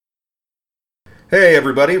Hey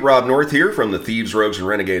everybody, Rob North here from the Thieves, Rogues, and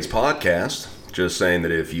Renegades podcast. Just saying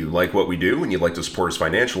that if you like what we do and you'd like to support us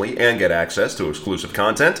financially and get access to exclusive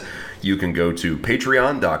content, you can go to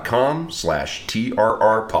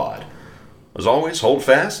patreon.com/TRRpod. As always, hold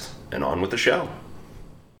fast and on with the show.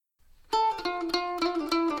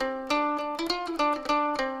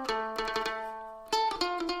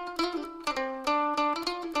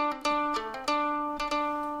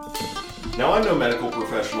 Now, I'm no medical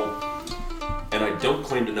professional, and I don't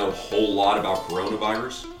claim to know a whole lot about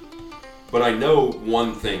coronavirus, but I know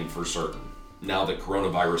one thing for certain now that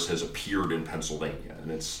coronavirus has appeared in Pennsylvania, and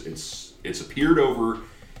it's appeared over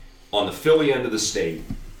on the Philly end of the state.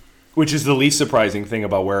 Which is the least surprising thing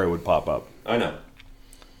about where it would pop up. I know.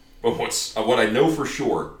 But what I know for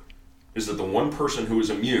sure is that the one person who is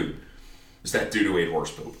immune is that dude who ate horse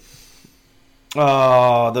poop.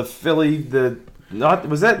 Oh, the Philly,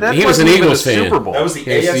 was that he was an Eagles fan. Super Bowl. That was the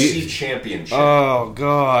AFC Championship. Oh,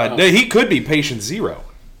 God. Oh. He could be patient zero.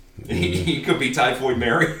 He could be Typhoid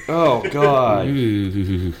Mary. Oh, God.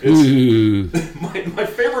 My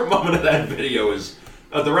favorite moment of that video is,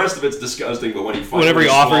 the rest of it's disgusting, but when he finally whenever he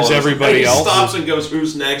offers everybody else. He stops and goes,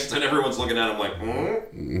 who's next? And everyone's looking at him like,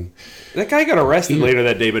 That guy got arrested later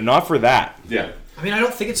that day, but not for that. Yeah. I mean, I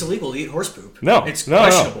don't think it's illegal to eat horse poop. No. It's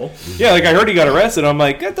questionable. No. Yeah, I heard he got arrested. I'm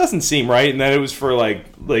like, that doesn't seem right. And then it was for,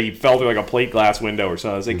 he fell through, a plate glass window or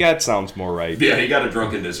something. I was like, that sounds more right. Yeah, he got a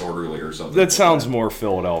drunken disorderly or something. That sounds more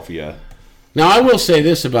Philadelphia. Now, I will say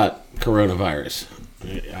this about coronavirus.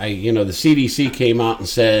 The CDC came out and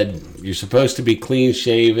said you're supposed to be clean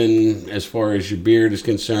shaven as far as your beard is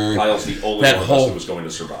concerned. Kyle's the only one of us who was going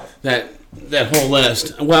to survive. That whole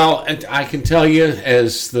list. Well, I can tell you,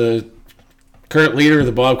 as the current leader of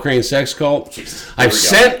the Bob Crane sex cult, I've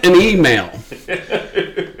sent an email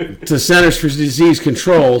to Centers for Disease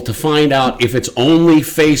Control to find out if it's only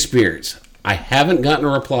face beards. I haven't gotten a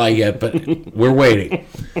reply yet, but we're waiting.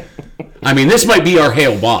 I mean, this might be our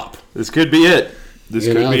Hail Bob. This could be it.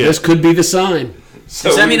 This could be the sign. So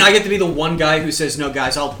does that mean I get to be the one guy who says, no,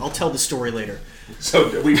 guys, I'll tell the story later?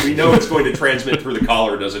 So we know it's going to transmit through the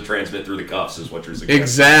collar. Does it transmit through the cuffs is what you're suggesting.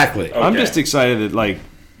 Exactly. Okay. I'm just excited that,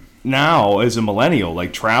 now, as a millennial,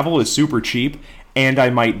 travel is super cheap, and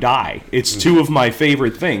I might die. It's two of my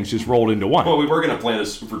favorite things just rolled into one. Well, we were going to plan a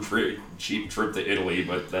super cheap trip to Italy,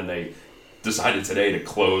 but then they decided today to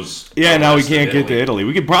close. Yeah, now we can't get to Italy.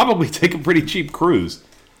 We could probably take a pretty cheap cruise.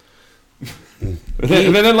 and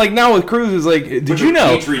then now with cruises, did you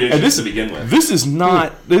know? This to begin with. This is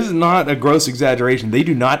not a gross exaggeration. They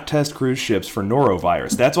do not test cruise ships for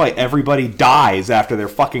norovirus. That's why everybody dies after their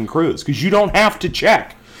fucking cruise, because you don't have to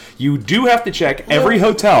check. You do have to check every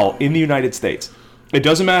hotel in the United States. It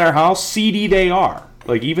doesn't matter how seedy they are,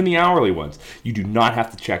 even the hourly ones. You do not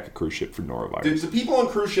have to check a cruise ship for norovirus. Do the people on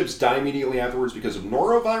cruise ships die immediately afterwards because of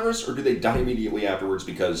norovirus, or do they die immediately afterwards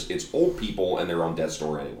because it's old people and they're on death's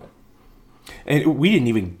door anyway? And we didn't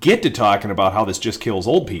even get to talking about how this just kills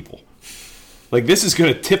old people. This is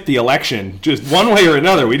going to tip the election just one way or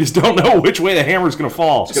another. We just don't know which way the hammer's going to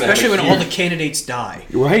fall. Especially when all the candidates die.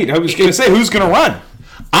 Right. I was going to say, who's going to run?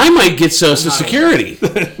 I might get Social Security.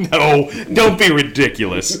 No, don't be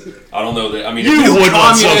ridiculous. I don't know that. I mean, you would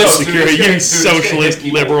want Social Security, you socialist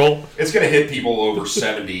liberal. It's going to hit people over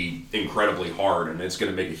 70 incredibly hard, and it's going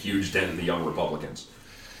to make a huge dent in the young Republicans.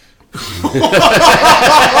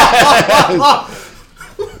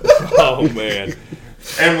 Oh, man.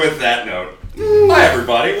 And with that note, hi,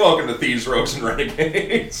 everybody. Welcome to Thieves, Rogues, and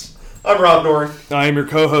Renegades. I'm Rob North. I am your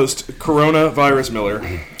co-host, Coronavirus Miller.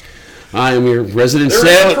 I am your resident sailor.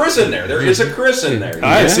 There is a Chris in there. There is a Chris in there.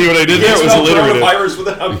 I see what I did there. It was alliterative. Coronavirus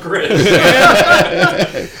without Chris.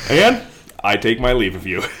 And I take my leave of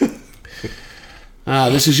you.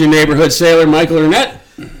 This is your neighborhood sailor, Michael Arnett.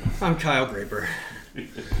 I'm Kyle Graper.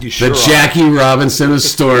 The Jackie Robinson of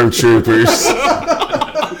Stormtroopers.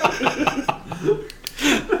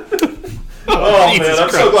 Oh man, I'm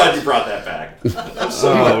so glad you brought that back.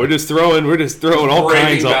 We're just throwing all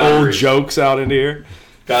kinds of old jokes out into here.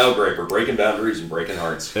 Kyle Graper, breaking boundaries and breaking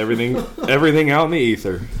hearts. Everything out in the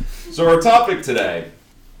ether. So our topic today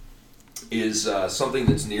is something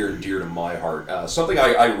that's near and dear to my heart. Something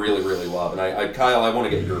I really, really love. And Kyle, I want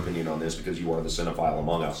to get your opinion on this because you are the cinephile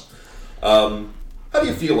among us. How do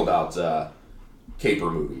you feel about caper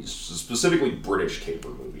movies, specifically British caper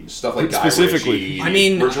movies? Stuff like Guy Ritchie,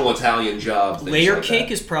 Original Italian Job. Layer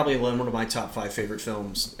Cake is probably one of my top 5 favorite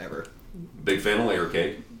films ever. Big fan of Layer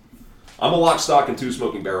Cake. I'm a Lock, Stock, and Two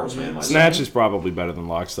Smoking Barrels fan myself. Snatch is probably better than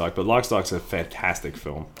Lock, Stock, but Lock, Stock's a fantastic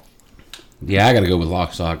film. Yeah, I got to go with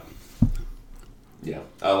Lock, Stock. Yeah,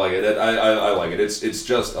 I like it. I like it. It's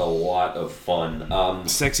just a lot of fun.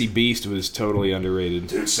 Sexy Beast was totally underrated.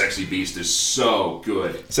 Dude, Sexy Beast is so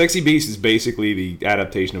good. Sexy Beast is basically the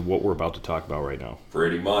adaptation of what we're about to talk about right now.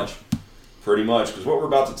 Pretty much. Because what we're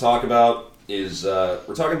about to talk about is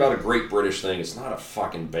we're talking about a Great British Thing. It's not a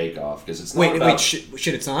fucking bake-off because it's not about...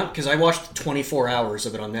 Shit, it's not? Because I watched 24 hours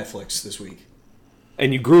of it on Netflix this week.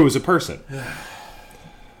 And you grew as a person.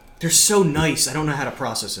 They're so nice. I don't know how to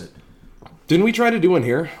process it. Didn't we try to do one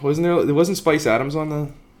here? Wasn't Spice Adams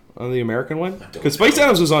on the American one? Because Spice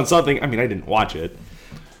Adams was on something. I mean, I didn't watch it,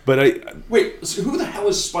 but Wait, so who the hell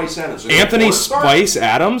is Spice Adams? Anthony Spice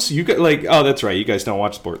Adams. You got oh, that's right. You guys don't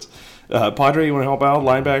watch sports. Padre, you want to help out?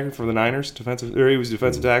 Linebacker for the Niners, defensive. Or he was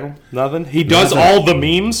defensive tackle. Nothing. He does all the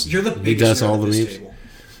memes. You're the biggest He does nerd all at the this memes. table.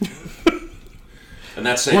 And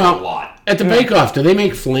that's saying a lot. At the Bake Off, do they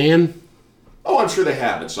make flan? Oh, I'm sure they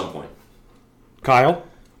have at some point. Kyle.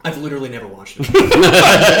 I've literally never watched it.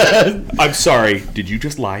 I'm sorry. Did you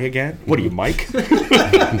just lie again? What are you, Mike? Yeah,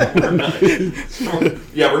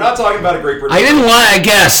 we're not talking about a Great British... I didn't lie, I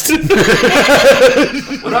guessed.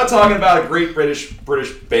 We're not talking about a Great British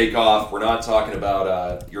Bake Off. We're not talking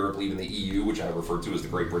about Europe leaving the EU, which I refer to as the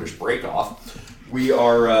Great British Break Off. We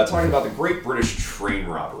are talking about the Great British Train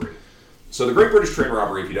Robbery. So the Great British Train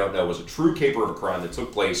Robbery, if you don't know, was a true caper of a crime that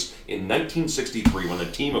took place in 1963 when a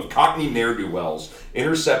team of Cockney ne'er-do-wells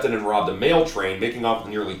intercepted and robbed a mail train, making off with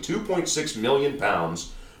nearly £2.6 million,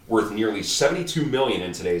 worth nearly $72 million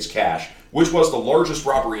in today's cash, which was the largest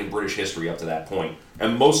robbery in British history up to that point,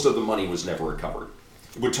 and most of the money was never recovered.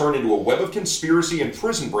 It would turn into a web of conspiracy and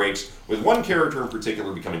prison breaks, with one character in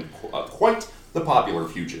particular becoming quite the popular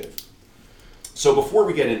fugitive. So before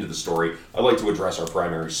we get into the story, I'd like to address our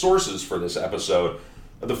primary sources for this episode.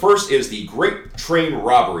 The first is The Great Train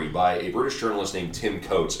Robbery by a British journalist named Tim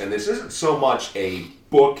Coates. And this isn't so much a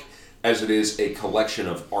book as it is a collection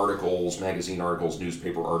of articles, magazine articles,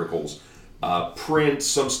 newspaper articles, print,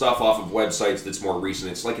 some stuff off of websites that's more recent.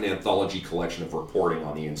 It's like an anthology collection of reporting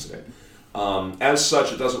on the incident. As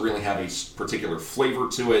such, it doesn't really have a particular flavor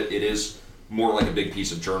to it. It is more like a big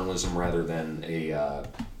piece of journalism rather than a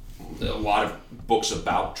lot of books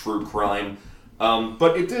about true crime.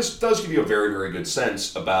 But it does give you a very, very good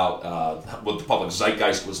sense about what the public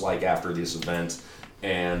zeitgeist was like after this event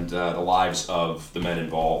and the lives of the men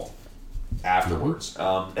involved afterwards.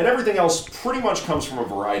 And everything else pretty much comes from a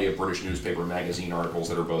variety of British newspaper and magazine articles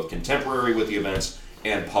that are both contemporary with the events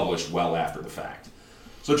and published well after the fact.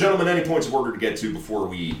 So, gentlemen, any points of order to get to before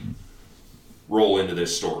we roll into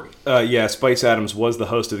this story? Yeah, Spice Adams was the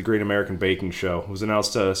host of the Great American Baking Show. It was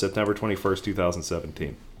announced September 21st,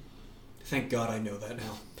 2017. Thank God I know that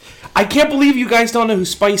now. I can't believe you guys don't know who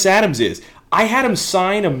Spice Adams is. I had him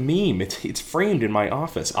sign a meme. It's framed in my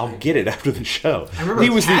office. I'll get it after the show. I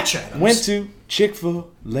remember Patch Adams. Went to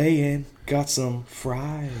Chick-fil-A and got some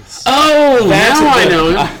fries. Oh, now I know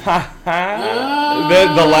him.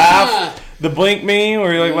 The laugh. The blink meme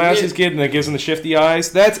where he laughs his kid and then gives him the shifty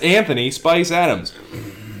eyes. That's Anthony Spice Adams.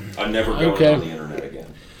 I'm never going on the internet again.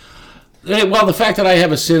 Well, the fact that I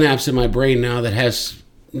have a synapse in my brain now that's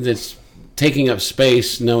taking up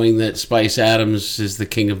space, knowing that Spice Adams is the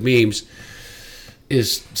king of memes,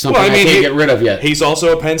 is something I can't get rid of yet. He's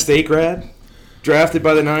also a Penn State grad, drafted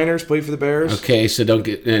by the Niners, played for the Bears. Okay, so don't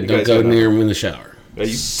go near him in the shower. You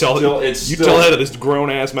tell that of this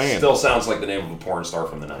grown-ass man. Still sounds like the name of a porn star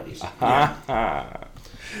from the 90s.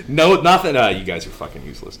 No, nothing. You guys are fucking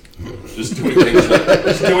useless. Just doing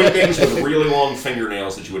things with really long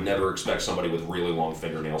fingernails that you would never expect somebody with really long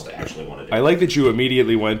fingernails to actually want to do. I like that you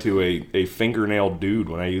immediately went to a fingernail dude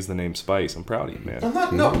when I used the name Spice. I'm proud of you, man.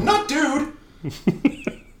 Not dude.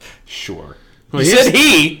 Sure. Well, you said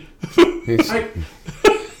he.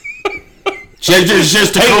 Gender's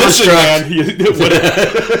just a construct.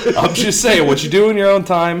 Man. I'm just saying, what you do in your own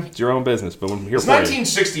time, it's your own business. But when here it's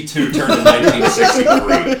 1962 turned to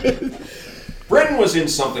 1963. Britain was in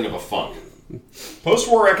something of a funk.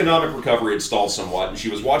 Post-war economic recovery had stalled somewhat, and she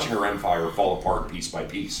was watching her empire fall apart piece by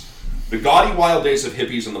piece. The gaudy wild days of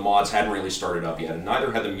hippies and the mods hadn't really started up yet, and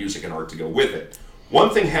neither had the music and art to go with it.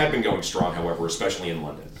 One thing had been going strong, however, especially in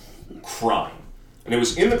London: crime. And it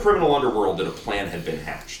was in the criminal underworld that a plan had been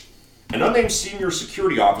hatched. An unnamed senior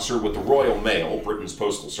security officer with the Royal Mail, Britain's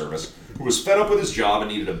postal service, who was fed up with his job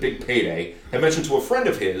and needed a big payday, had mentioned to a friend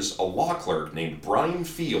of his, a law clerk named Brian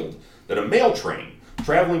Field, that a mail train,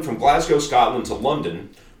 traveling from Glasgow, Scotland to London,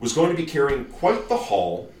 was going to be carrying quite the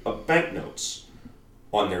haul of banknotes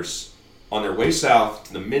on their way south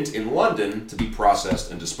to the mint in London to be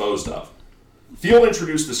processed and disposed of. Field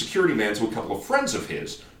introduced the security man to a couple of friends of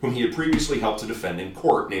his, whom he had previously helped to defend in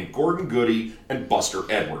court, named Gordon Goody and Buster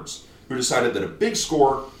Edwards, who decided that a big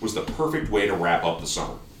score was the perfect way to wrap up the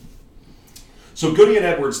summer. So Goody and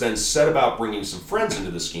Edwards then set about bringing some friends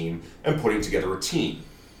into the scheme and putting together a team.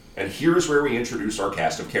 And here's where we introduce our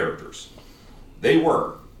cast of characters. They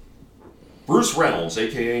were Bruce Reynolds,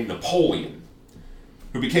 aka Napoleon,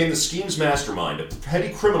 who became the scheme's mastermind, a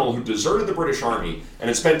petty criminal who deserted the British Army and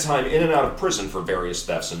had spent time in and out of prison for various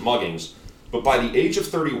thefts and muggings. But by the age of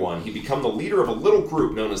 31, he'd become the leader of a little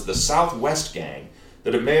group known as the Southwest Gang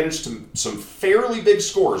that had managed some fairly big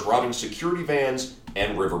scores, robbing security vans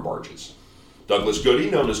and river barges. Douglas Goody,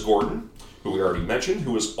 known as Gordon, who we already mentioned,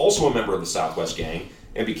 who was also a member of the Southwest Gang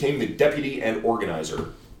and became the deputy and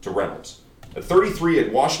organizer to Reynolds. At 33, he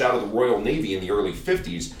had washed out of the Royal Navy in the early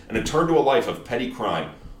 50s and had turned to a life of petty crime,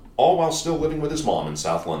 all while still living with his mom in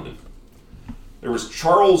South London. There was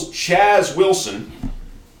Charles Chaz Wilson.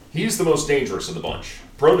 He's the most dangerous of the bunch,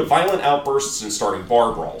 prone to violent outbursts and starting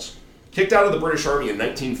bar brawls. Kicked out of the British Army in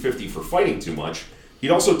 1950 for fighting too much,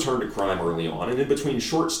 he'd also turned to crime early on, and in between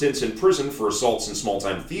short stints in prison for assaults and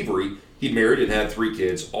small-time thievery, he'd married and had 3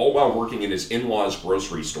 kids, all while working in his in-laws'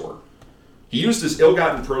 grocery store. He used his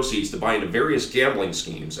ill-gotten proceeds to buy into various gambling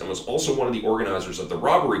schemes and was also one of the organizers of the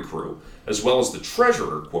robbery crew, as well as the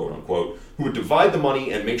treasurer, quote-unquote, who would divide the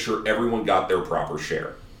money and make sure everyone got their proper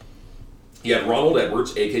share. He had Ronald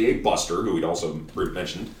Edwards, a.k.a. Buster, who we'd also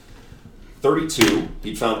mentioned, 32.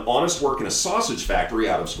 He'd found honest work in a sausage factory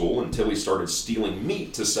out of school until he started stealing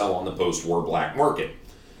meat to sell on the post-war black market.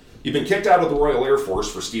 He'd been kicked out of the Royal Air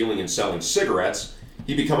Force for stealing and selling cigarettes.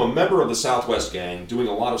 He'd become a member of the Southwest Gang, doing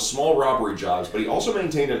a lot of small robbery jobs, but he also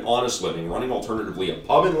maintained an honest living, running alternatively a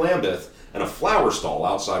pub in Lambeth and a flower stall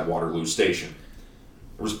outside Waterloo Station.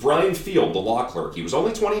 There was Brian Field, the law clerk. He was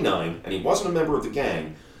only 29, and he wasn't a member of the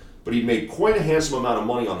gang, but he'd made quite a handsome amount of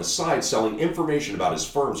money on the side selling information about his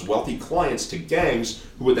firm's wealthy clients to gangs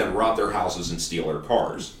who would then rob their houses and steal their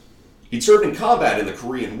cars. He'd served in combat in the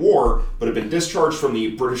Korean War, but had been discharged from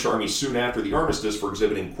the British Army soon after the armistice for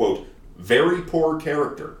exhibiting, quote, very poor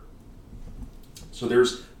character. So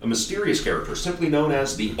there's a mysterious character, simply known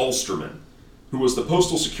as the Ulsterman, who was the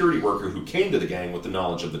postal security worker who came to the gang with the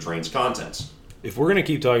knowledge of the train's contents. If we're gonna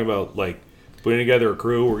keep talking about like putting together a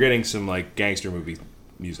crew, we're getting some like gangster movie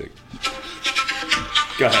music.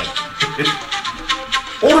 Go ahead.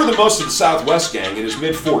 Older than most of the Southwest Gang, in his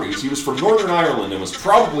mid-40s, he was from Northern Ireland and was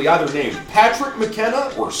probably either named Patrick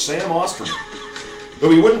McKenna or Sam Osterman.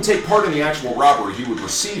 Though he wouldn't take part in the actual robbery, he would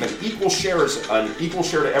receive an equal share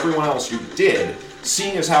to everyone else who did,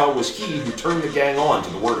 seeing as how it was he who turned the gang on to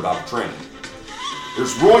the word about the train.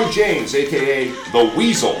 There's Roy James, a.k.a. The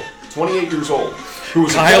Weasel, 28 years old, who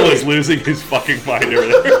was Kyle is losing his fucking mind over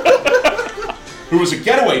there. Who was a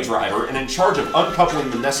getaway driver and in charge of uncoupling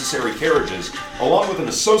the necessary carriages, along with an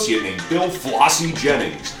associate named Bill Flossie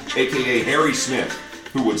Jennings, a.k.a. Harry Smith,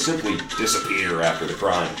 who would simply disappear after the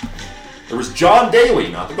crime. There was John Daly,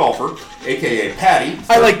 not the golfer, a.k.a. Patty.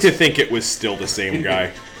 I like to think it was still the same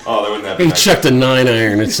guy. Oh, that wouldn't have He been chucked a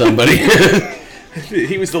 9-iron at somebody.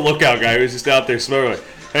 He was the lookout guy. He was just out there smoking like,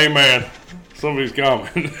 hey man, somebody's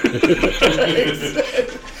coming.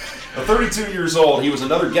 At 32 years old, he was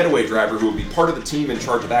another getaway driver who would be part of the team in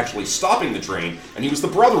charge of actually stopping the train, and he was the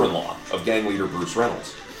brother-in-law of gang leader Bruce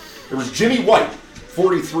Reynolds. There was Jimmy White,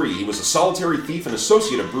 43. He was a solitary thief and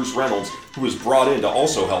associate of Bruce Reynolds, who was brought in to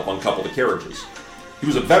also help uncouple the carriages. He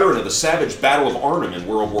was a veteran of the savage Battle of Arnhem in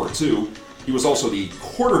World War II. He was also the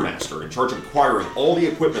quartermaster in charge of acquiring all the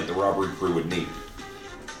equipment the robbery crew would need.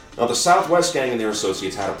 Now, the Southwest Gang and their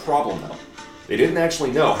associates had a problem, though. They didn't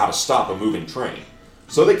actually know how to stop a moving train.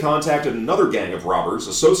 So they contacted another gang of robbers,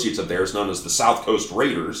 associates of theirs known as the South Coast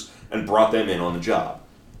Raiders, and brought them in on the job.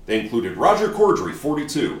 They included Roger Cordry,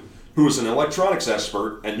 42, who was an electronics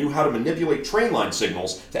expert and knew how to manipulate train line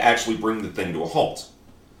signals to actually bring the thing to a halt.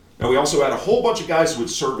 Now, we also had a whole bunch of guys who would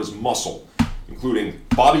serve as muscle, including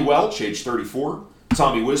Bobby Welch, age 34,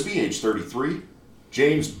 Tommy Wisby, age 33,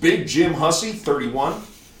 James Big Jim Hussey, 31,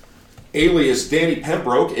 alias Danny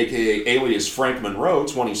Pembroke, a.k.a. alias Frank Monroe,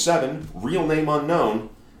 27, real name unknown,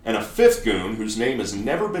 and a fifth goon whose name has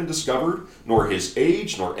never been discovered, nor his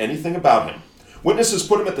age, nor anything about him. Witnesses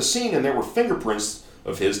put him at the scene and there were fingerprints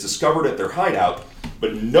of his discovered at their hideout,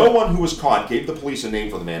 but no one who was caught gave the police a name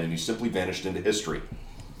for the man and he simply vanished into history.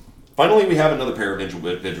 Finally, we have another pair of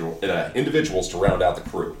individuals to round out the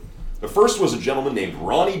crew. The first was a gentleman named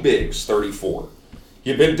Ronnie Biggs, 34. He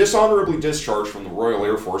had been dishonorably discharged from the Royal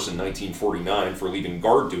Air Force in 1949 for leaving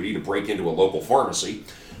guard duty to break into a local pharmacy,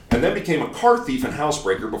 and then became a car thief and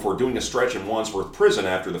housebreaker before doing a stretch in Wandsworth Prison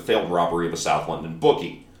after the failed robbery of a South London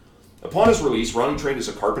bookie. Upon his release, Ronnie trained as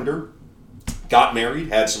a carpenter, got married,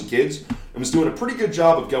 had some kids, and was doing a pretty good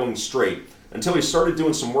job of going straight until he started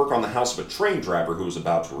doing some work on the house of a train driver who was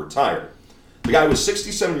about to retire. The guy was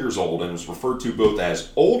 67 years old and was referred to both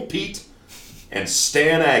as Old Pete and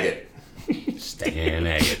Stan Agate. Stan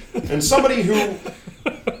Agate. And somebody who...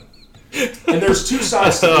 And there's two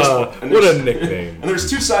sides to this one. What a nickname. And there's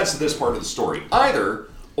two sides to this part of the story. Either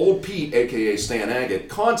Old Pete, a.k.a. Stan Agate,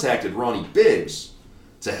 contacted Ronnie Biggs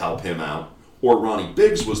to help him out, or Ronnie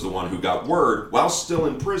Biggs was the one who got word, while still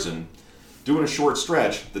in prison, doing a short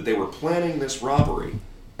stretch, that they were planning this robbery,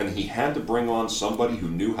 and he had to bring on somebody who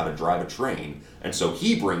knew how to drive a train, and so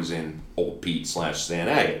he brings in Old Pete / Stan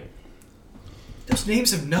Agate. Those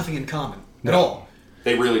names have nothing in common at all.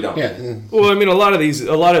 They really don't. Yeah. Well, I mean, a lot of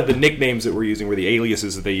the nicknames that we're using were the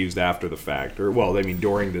aliases that they used after the fact, or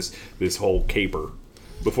during this whole caper,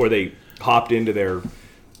 before they hopped into their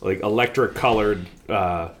like electric colored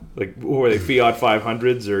what were they, Fiat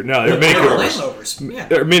 500s or no, they're Mini Coopers. Land Rovers. Yeah.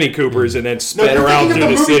 They're Mini Coopers, and then No, sped you're around thinking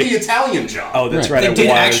through of the the movie city. The Italian Job. Oh, that's right. They it did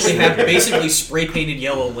was. actually have basically spray-painted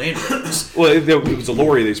yellow Land Rovers. Well, it was a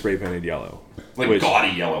lorry they spray painted yellow. Like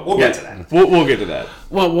gaudy yellow. We'll get to that. We'll get to that.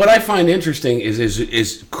 Well, what I find interesting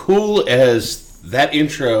is cool as that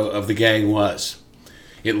intro of the gang was.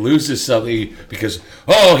 It loses something because,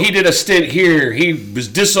 he did a stint here. He was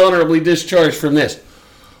dishonorably discharged from this.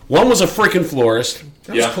 One was a freaking florist.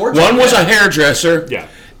 Yeah. One was a hairdresser. Yeah.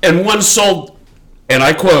 And one sold, and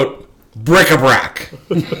I quote, bric-a-brac.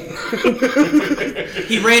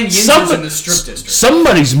 He ran Yinzers in the strip district.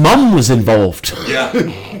 Somebody's mum was involved. Yeah.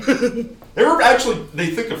 They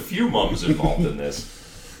think a few mums involved in this.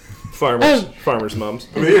 Farmers' mums.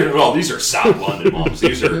 I mean, these are South London mums.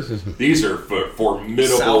 These are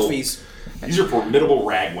formidable. Southeast. These are formidable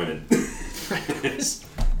rag women.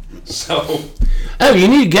 So. Oh, you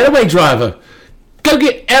need a getaway driver. Go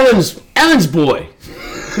get Ellen's boy.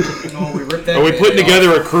 Oh, we ripped that. Are we putting band-aid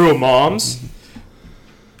together a crew of moms?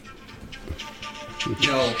 off.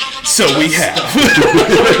 No. So we have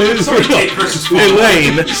Somebody take Chris's phone away.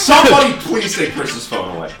 Elaine. Somebody please take Chris's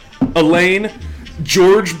phone away. Elaine,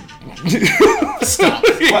 George. Stop.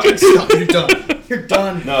 What? Stop. You're done. You're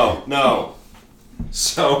done. No.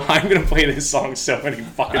 So. I'm gonna play this song so many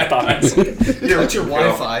fucking times. That's your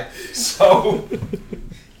Wi-Fi. So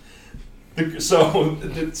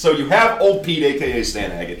you have Old Pete, a.k.a.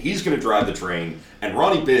 Stan Agate. He's going to drive the train, and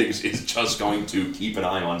Ronnie Biggs is just going to keep an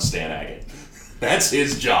eye on Stan Agate. That's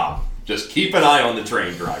his job. Just keep an eye on the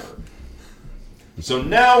train driver. So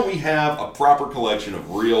now we have a proper collection of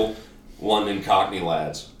real London Cockney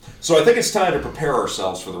lads. So I think it's time to prepare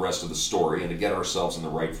ourselves for the rest of the story and to get ourselves in the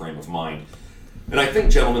right frame of mind. And I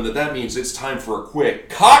think, gentlemen, that means it's time for a quick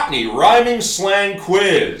Cockney rhyming slang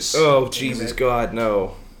quiz. Oh Jesus God,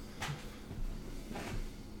 no!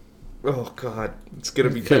 Oh God, it's gonna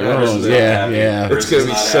be bad, isn't it? Yeah. It's gonna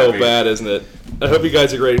be so bad, isn't it? I hope you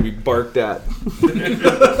guys are ready to be barked at.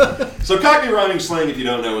 So Cockney rhyming slang, if you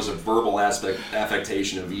don't know, is a verbal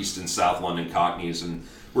affectation of East and South London Cockneys, and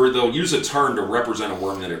where they'll use a term to represent a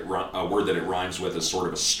word that it rhymes with as sort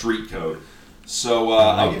of a street code. So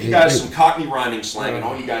I'll give you guys some Cockney rhyming slang, and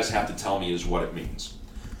all you guys have to tell me is what it means.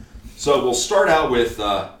 So we'll start out with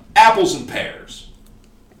apples and pears.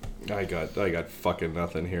 I got fucking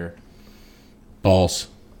nothing here. Balls.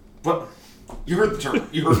 But you heard the term.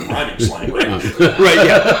 You heard the rhyming slang, right? Right?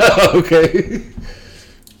 Yeah. Okay.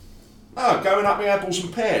 Oh, going up me apples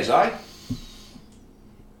and pears, eh?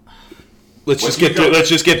 Let's just get through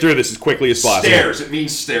this as quickly as possible. Stairs. It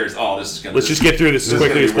means stairs. Oh, this is gonna. Let's just get through this as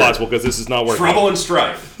quickly as possible because this is not working. Trouble and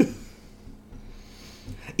strife.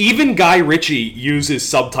 Even Guy Ritchie uses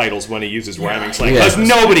subtitles when he uses rhyming slang Yeah. because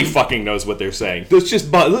nobody fucking knows what they're saying. Let's just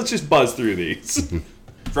buzz through these.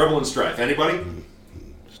 Trouble and strife. Anybody?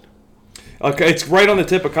 Okay, it's right on the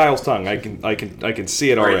tip of Kyle's tongue. I can see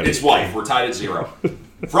it Right, already. it's wife. We're tied at 0.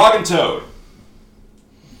 Frog and Toad.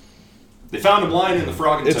 They found him lying in the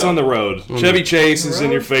Frog and Toad. It's on the road. Chevy Chase is in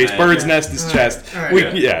your face. Yeah. Bird's nest is chest.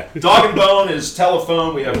 Alright. Yeah. Dog and Bone is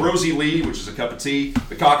telephone. We have Rosie Lee, which is a cup of tea.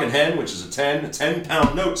 The Cock and Hen, which is a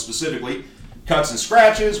 10-pound note specifically. Cuts and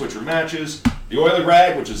Scratches, which are matches. The Oily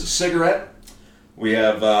Rag, which is a cigarette. We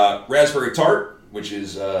have Raspberry Tart, which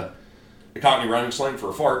is a Cockney rhyming slang for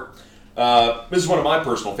a fart. This is one of my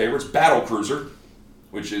personal favorites, Battle Cruiser,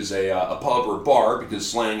 which is a pub or bar, because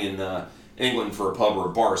slang in England for a pub or a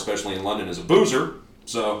bar, especially in London, is a boozer.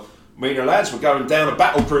 So, me and your lads, we're going down a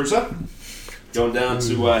Battle Cruiser, going down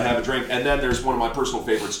to have a drink. And then there's one of my personal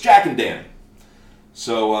favorites, Jack and Danny.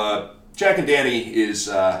 So, Jack and Danny is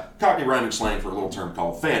Cockney rhyming slang for a little term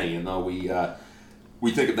called fanny, and though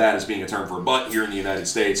we think of that as being a term for a butt here in the United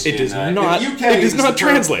States. It does not. In the UK, It does it's not the term-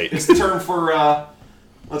 translate. It's the term for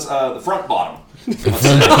Let's the front bottom.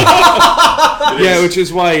 Yeah, which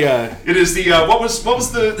is why It is the what was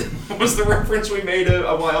the reference we made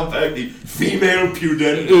a while back? The female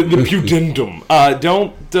pudendum. the pudendum.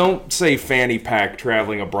 Don't say fanny pack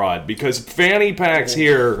traveling abroad, because fanny packs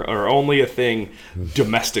here are only a thing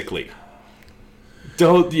domestically.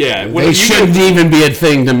 Don't They shouldn't even be a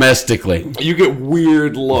thing domestically. You get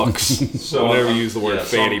weird looks So, whenever you use the word yeah,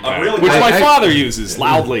 so fanny I'm pack, really- which my I- father uses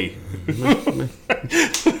loudly.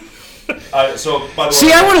 So by the See,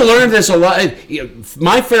 way, I would have learned this a lot.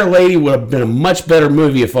 My Fair Lady would have been a much better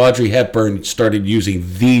movie if Audrey Hepburn started using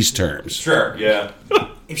these terms. sure, yeah.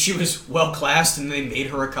 If she was well classed and they made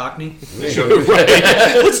her a Cockney. They showed her,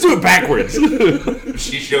 Let's do it backwards.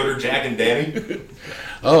 she showed her Jack and Danny.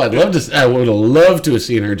 Oh, I would have loved to have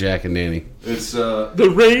seen her Jack and Danny. It's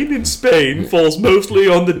The rain in Spain falls mostly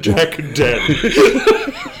on the Jack and Danny.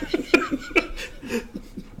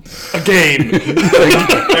 Again.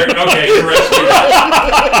 okay, you're rescued.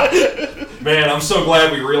 Man, I'm so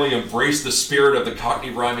glad we really embraced the spirit of the Cockney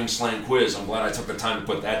rhyming slang quiz. I'm glad I took the time to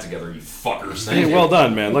put that together, you fuckers. Thank Hey, you. well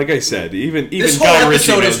done, man. Like I said, even This whole Guy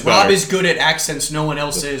Ritchie episode knows is Rob better. is good at accents no one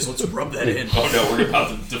else is. Let's rub that in. Oh no, we're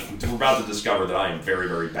about to discover that I am very,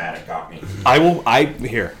 very bad at Cockney.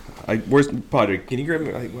 Where's Padre? Can you grab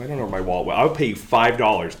me? I don't know where my wallet went. I'll pay you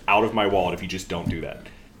 $5 out of my wallet if you just don't do that.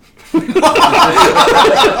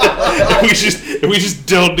 if we just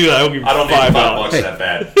don't do that, I'll give you I don't need $5. $5 that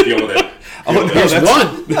bad. Deal with it. Oh, no, There's that's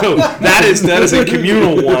one. No, that is a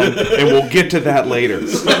communal one, and we'll get to that later. We'll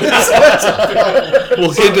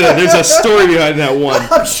get to that. There's a story behind that one.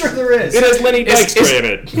 I'm sure there is. It has Lenny Dykstra in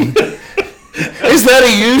it. Is that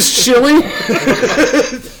a used shilling?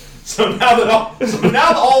 So now that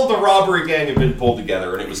all the robbery gang had been pulled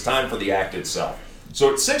together, and it was time for the act itself. So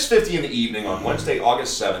at 6:50 in the evening on Wednesday,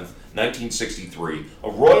 August 7th, 1963, a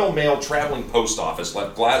Royal Mail traveling post office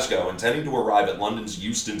left Glasgow, intending to arrive at London's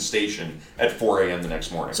Euston Station at 4 a.m. the next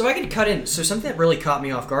morning. So I could cut in. So something that really caught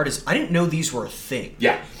me off guard is I didn't know these were a thing.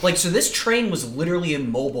 Yeah. Like, so this train was literally a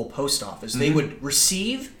mobile post office. They would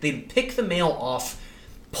they'd pick the mail off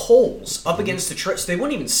poles up against the train. So they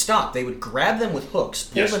wouldn't even stop. They would grab them with hooks,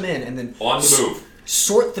 pull Yes. them in, and then On the move.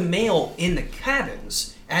 sort the mail in the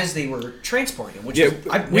cabins as they were transporting them. Which Yeah, is,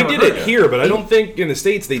 I've we never did heard it of. here, but I don't think in the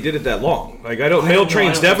States they did it that long. Like, mail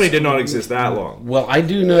trains don't definitely think so. did not exist that long. Well, I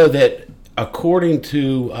do know that according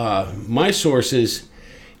to my sources,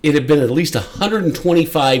 it had been at least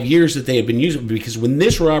 125 years that they had been using, because when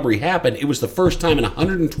this robbery happened, it was the first time in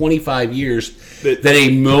 125 years that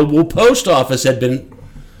a mobile post office had been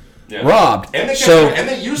Yeah. robbed. And they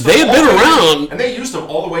used them they had all been the way- around. and they used them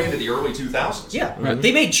all the way into the early 2000s. Yeah,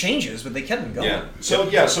 they made changes, but they kept them going. Yeah. So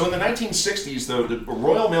in the 1960s, though, the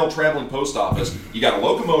Royal Mail traveling post office, you got a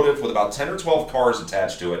locomotive with about 10 or 12 cars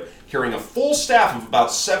attached to it, carrying a full staff of about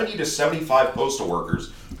 70 to 75 postal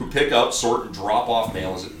workers who pick up, sort, and drop off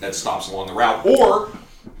mail as it stops along the route, or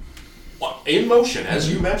in motion, as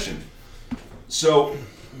you mentioned. So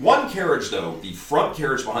one carriage, though, the front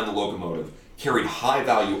carriage behind the locomotive, carried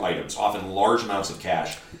high-value items, often large amounts of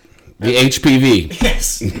cash. The HPV.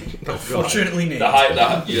 Yes. Fortunately named.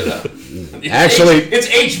 Actually- it's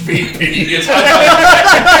HVP. It's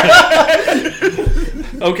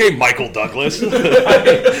Okay, Michael Douglas. oh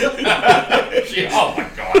my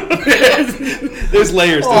god! There's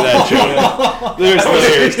layers to that, Jonah. There's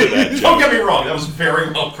layers to that, Don't Jonah. get me wrong, that was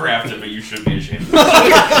very well crafted, but you should be ashamed.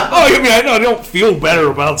 Oh, I mean, I don't feel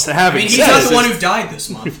better about I having mean, he's sex. not the one who died this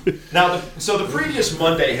month. Now, the previous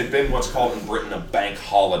Monday had been what's called in Britain a bank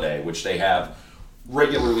holiday, which they have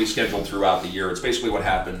regularly scheduled throughout the year. It's basically what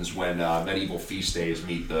happens when medieval feast days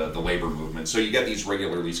meet the labor movement. So you get these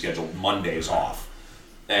regularly scheduled Mondays off,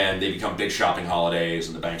 and they become big shopping holidays,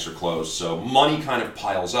 and the banks are closed. So money kind of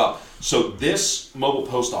piles up. So this mobile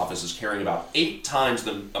post office is carrying about 8 times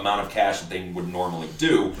the amount of cash that they would normally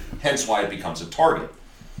do, hence why it becomes a target.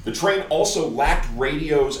 The train also lacked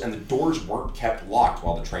radios, and the doors weren't kept locked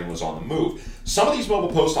while the train was on the move. Some of these mobile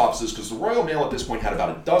post offices, because the Royal Mail at this point had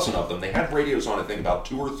about a dozen of them, they had radios on, I think, about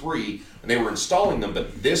 2 or 3, and they were installing them,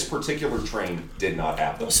 but this particular train did not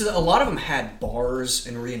have them. So a lot of them had bars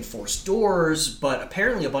and reinforced doors, but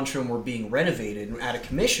apparently a bunch of them were being renovated and out of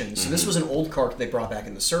commission. So this was an old car that they brought back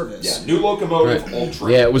into service. Yeah, new locomotive, old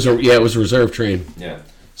train. Yeah, it was a reserve train. Yeah.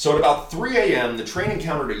 So at about 3 a.m., the train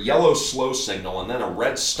encountered a yellow slow signal and then a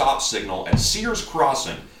red stop signal at Sears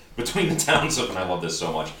Crossing between the towns of, and I love this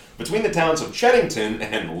so much, between the towns of Cheddington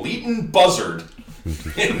and Leighton Buzzard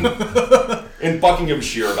in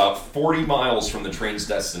Buckinghamshire, about 40 miles from the train's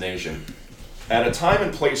destination, at a time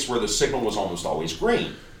and place where the signal was almost always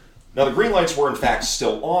green. Now, the green lights were in fact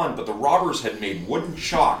still on, but the robbers had made wooden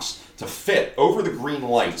chocks to fit over the green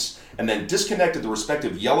lights and then disconnected the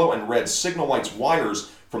respective yellow and red signal lights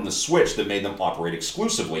wires from the switch that made them operate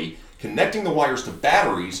exclusively, connecting the wires to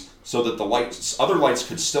batteries so that the other lights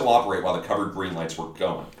could still operate while the covered green lights were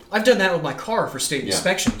going. I've done that with my car for state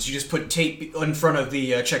inspections. You just put tape in front of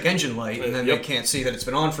the check engine light, and then they can't see that it's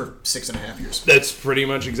been on for 6.5 years. That's pretty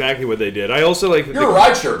much exactly what they did. I also like that You're a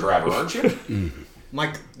rideshare driver, aren't you?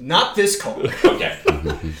 Not this car. Okay.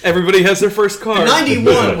 everybody has their first car.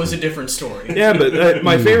 91 was a different story. Yeah, but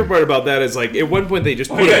my favorite part about that is like at one point they just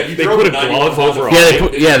put you they drove put a a 91 glove over Volvo.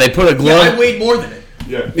 all. They put a Yeah, glove. I weighed more than it.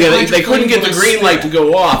 Yeah. Yeah, they Hydroplane couldn't get the was green light to flat.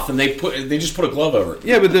 go off, and they just put a glove over it.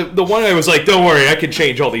 Yeah, but the one guy was like, "Don't worry, I can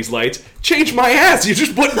change all these lights." Change my ass! You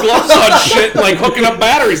just put gloves on shit like hooking up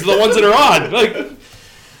batteries to the ones that are on. Like,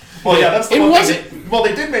 Well, yeah, that's the It one wasn't- thing.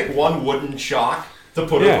 They did make one wooden shock to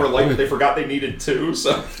put Yeah. over a light, but they forgot they needed two.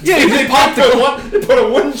 So Yeah, they put a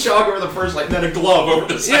wooden shock over the first light, and then a glove over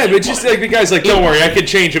the yeah, second. but just one. like the guy's like, "Don't worry, I can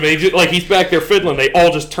change him." And he just, like he's back there fiddling. They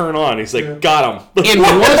all just turn on. He's like, "Got him."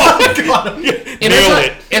 And Nailed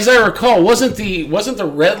it. as I recall, wasn't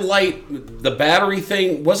the red light, the battery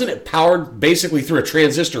thing, wasn't it powered basically through a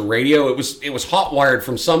transistor radio? It was hot wired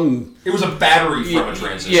from some. It was a battery from a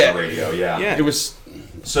transistor radio. Yeah. Yeah. It was.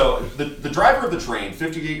 So the driver of the train,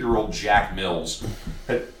 58-year-old Jack Mills,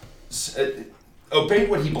 had obeyed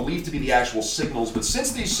what he believed to be the actual signals, but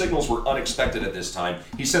since these signals were unexpected at this time,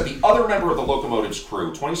 he sent the other member of the locomotive's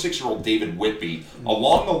crew, 26-year-old David Whitby,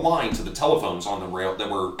 along the line to the telephones on the rail that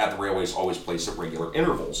were at the railways always placed at regular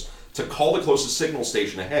intervals to call the closest signal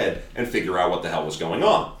station ahead and figure out what the hell was going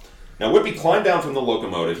on. Now, Whitby climbed down from the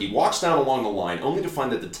locomotive. He walks down along the line only to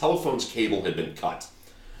find that the telephone's cable had been cut.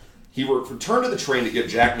 He returned to the train to give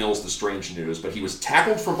Jack Mills the strange news, but he was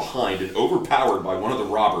tackled from behind and overpowered by one of the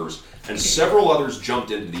robbers, and several others jumped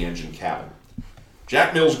into the engine cabin.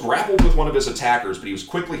 Jack Mills grappled with one of his attackers, but he was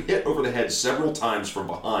quickly hit over the head several times from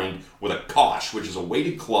behind with a kosh, which is a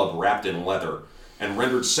weighted club wrapped in leather, and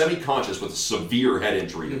rendered semi-conscious with a severe head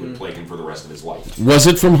injury that would plague him for the rest of his life. Was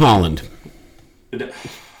it from Holland?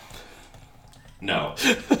 No.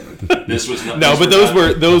 This was not. No, but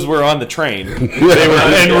those were on the train. They were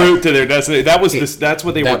en route to their destination. That's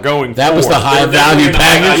what they were going for. That was the high value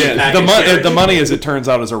package. Yeah, the money, as it turns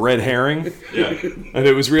out, is a red herring, Yeah. and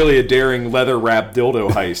it was really a daring leather-wrapped dildo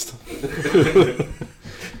heist.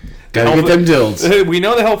 Gotta get them dills. We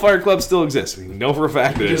know the Hellfire Club still exists. We know for a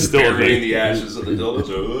fact that it's Just still a burying thing. the ashes of the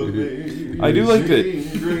dildos. I do like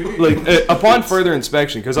that. Like upon further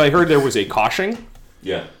inspection, because I heard there was a koshing.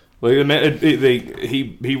 Yeah. Like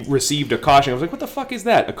he received a koshing. I was like, what the fuck is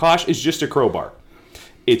that? A kosh is just a crowbar.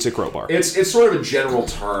 It's a crowbar. It's sort of a general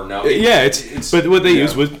term now. Yeah, but what they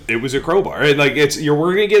used was it was a crowbar. And like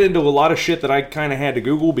we're gonna get into a lot of shit that I kind of had to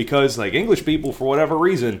Google because like English people, for whatever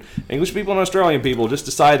reason, English people and Australian people just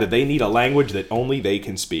decide that they need a language that only they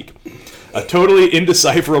can speak, a totally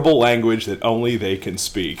indecipherable language that only they can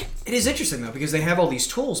speak. It is interesting, though, because they have all these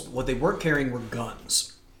tools, but what they weren't carrying were guns.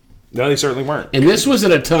 No, they certainly weren't. And this was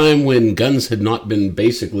at a time when guns had not been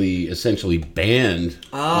essentially banned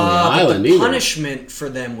on the island the either. punishment for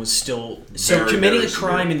them was still... So Very, committing very a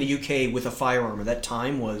crime in the UK with a firearm at that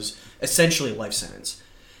time was essentially a life sentence.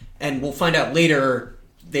 And we'll find out later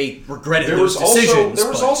they regretted those decisions. There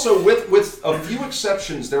was also, with a few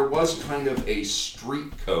exceptions, there was kind of a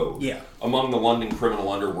street code among the London criminal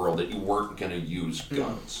underworld that you weren't going to use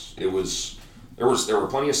guns. It was... There were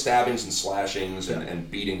plenty of stabbings and slashings and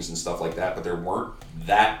beatings and stuff like that, but there weren't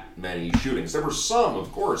that many shootings. There were some,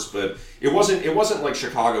 of course, but it wasn't like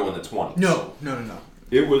Chicago in the 20s. No.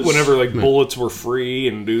 It was Whenever like bullets were free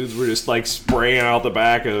and dudes were just like spraying out the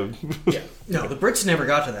back of. No, the Brits never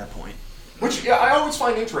got to that point. Which I always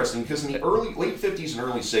find interesting because in the late 50s and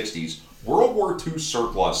early 60s, World War II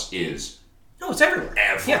surplus is No, it's everywhere.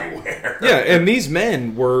 everywhere. Yeah, and these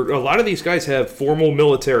men a lot of these guys have formal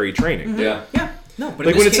military training. Yeah. Yeah. No, but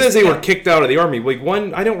Like in when this it says case, they were kicked out of the army, like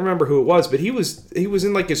one, I don't remember who it was, but he was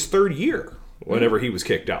in like his third year whenever he was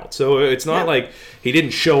kicked out. So it's not like he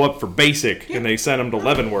didn't show up for basic and they sent him to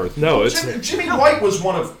Leavenworth. No, it's Jimmy White was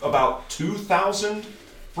one of about 2,000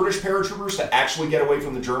 British paratroopers to actually get away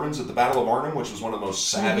from the Germans at the Battle of Arnhem, which was one of the most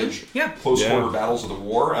savage close-quarter battles of the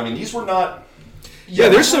war. I mean, these were not... Yeah,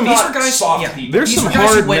 there's some- these these were guys soft people. There's These some were guys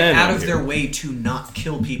hard who went men out out of here. their way to not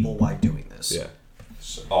kill people while doing this. Yeah.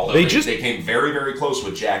 Although They they came very, very close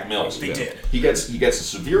with Jack Mills. They did. He gets a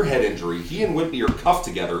severe head injury. He and Whitby are cuffed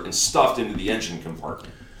together and stuffed into the engine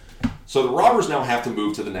compartment. So the robbers now have to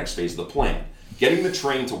move to the next phase of the plan, getting the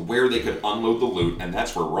train to where they could unload the loot, and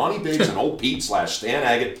that's where Ronnie Biggs and old Pete / Stan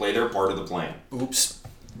Agate play their part of the plan. Oops.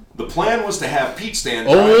 The plan was to have Pete stand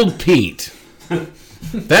Old Pete.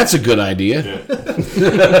 That's a good idea.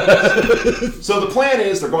 So the plan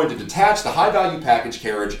is they're going to detach the high-value package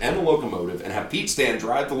carriage and the locomotive and have Pete Stan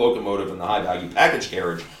drive the locomotive and the high-value package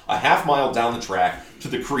carriage a half-mile down the track to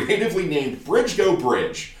the creatively named Bridgego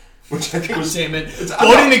Bridge, which I think was... Damn it.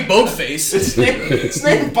 Boaty McBoatface. It's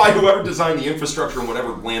named by whoever designed the infrastructure and whatever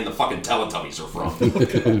land the fucking Teletubbies are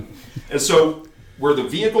from. And so, where the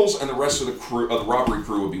vehicles and the rest of the crew, of the robbery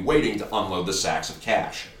crew would be waiting to unload the sacks of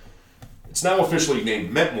cash. It's now officially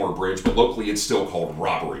named Metmore Bridge, but locally it's still called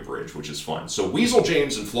Robbery Bridge, which is fun. So Weasel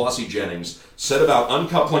James and Flossie Jennings set about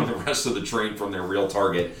uncoupling the rest of the train from their real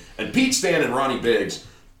target, and Pete Stan and Ronnie Biggs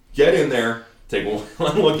get in there, take one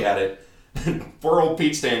look at it, and poor old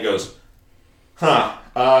Pete Stan goes, yeah,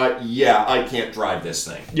 I can't drive this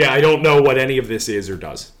thing. Yeah, I don't know what any of this is or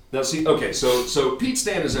does. Now, see, okay, so Pete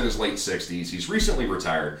Stan is in his late 60s. He's recently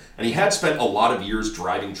retired, and he had spent a lot of years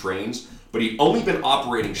driving trains, but he'd only been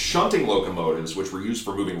operating shunting locomotives, which were used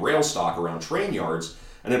for moving rail stock around train yards,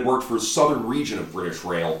 and had worked for the southern region of British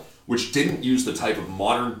Rail, which didn't use the type of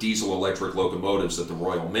modern diesel-electric locomotives that the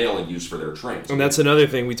Royal Mail had used for their trains. And that's another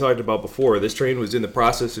thing we talked about before. This train was in the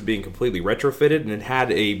process of being completely retrofitted, and it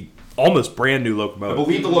had a almost brand new I locomotive.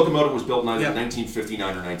 believe the locomotive was built in either 1959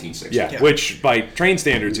 or 1960. Yeah, which by train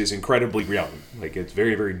standards is incredibly young. Like, it's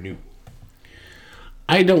very, very new.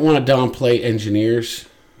 I don't want to downplay engineers.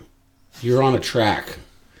 You're on a track.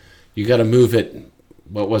 You got to move it,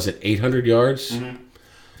 what was it, 800 yards? Mm-hmm.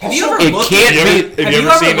 Have you ever It looked can't at, Have you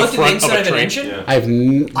ever seen the front of inside a of an train? engine?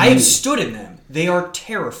 Yeah. I have stood in them. They are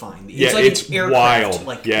terrifying. Yeah, like it's an aircraft, wild.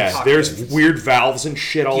 Like yeah, cockpit. there's weird valves and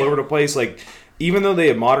shit all over the place. Like, even though they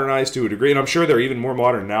have modernized to a degree, and I'm sure they're even more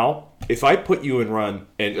modern now, if I put you in run,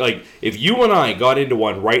 and like, if you and I got into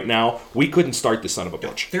one right now, we couldn't start the son of a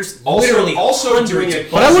bitch. There's Also literally doing hundreds it-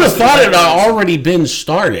 of But I would have buses thought that it had already been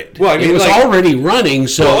started. Well, I mean, it was like- already running,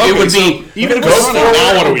 so Well, it okay, would so be even if go it's running, now what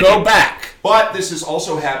forward do or we go do? back. But this is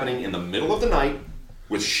also happening in the middle of the night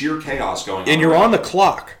with sheer chaos going on. And you're around. on the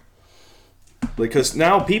clock. Because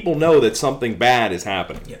now people know that something bad is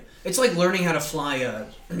happening. Yeah. It's like learning how to fly a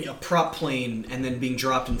prop plane and then being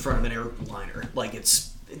dropped in front of an airliner. Like,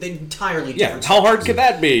 it's entirely Yeah, different. how hard could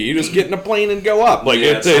that be? You just get in a plane and go up. Like,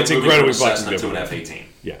 Yeah, it's like moving incredibly from a fucking Cessna to an difficult. F-18.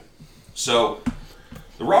 Yeah. So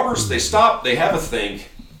the robbers, they stop, they have a think.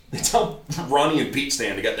 They tell Ronnie and Pete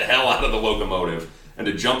Stan to get the hell out of the locomotive and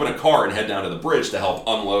to jump in a car and head down to the bridge to help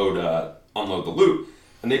unload the loot.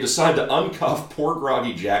 And they decide to uncuff poor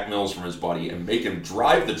groggy Jack Mills from his buddy and make him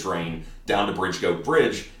drive the train down to Bridgego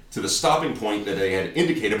Bridge to the stopping point that they had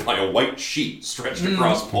indicated by a white sheet stretched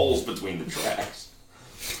across poles between the tracks.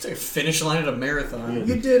 It's like a finish line at a marathon.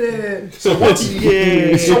 You did it! So once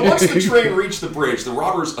the train reached the bridge, the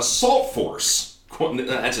robbers' assault force,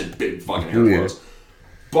 that's a big fucking air quotes,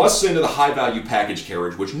 busts into the high-value package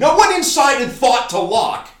carriage, which no one inside had thought to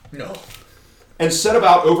lock, No. and set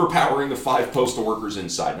about overpowering the 5 postal workers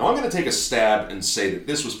inside. Now, I'm going to take a stab and say that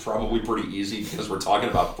this was probably pretty easy because we're talking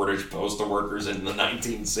about British postal workers in the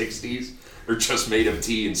 1960s. They're just made of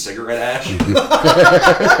tea and cigarette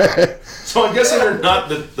ash. So I'm guessing they're not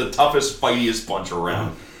the toughest, fightiest bunch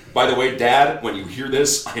around. By the way, Dad, when you hear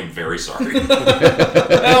this, I am very sorry.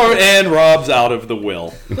 And Rob's out of the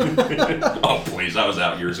will. Oh, please, I was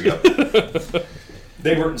out years ago.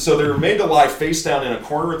 They were made to lie face down in a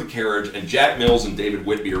corner of the carriage, and Jack Mills and David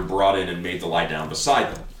Whitby are brought in and made to lie down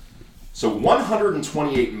beside them. So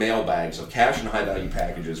 128 mail bags of cash and high-value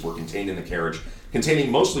packages were contained in the carriage,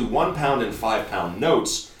 containing mostly £1 and £5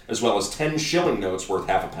 notes, as well as 10 shilling notes worth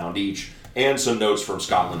 £0.5 each, and some notes from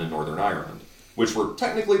Scotland and Northern Ireland, which were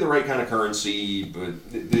technically the right kind of currency, but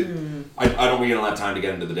I don't we don't have time to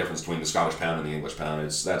get into the difference between the Scottish pound and the English pound.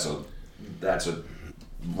 That's a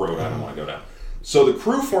road I don't want to go down. So the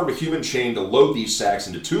crew formed a human chain to load these sacks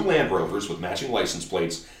into 2 Land Rovers with matching license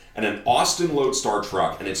plates and an Austin Lodestar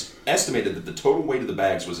truck, and it's estimated that the total weight of the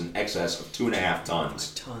bags was in excess of 2.5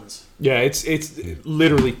 tons. Tons. Yeah, it's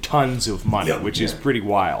literally tons of money, which is pretty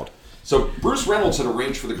wild. So Bruce Reynolds had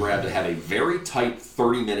arranged for the grab to have a very tight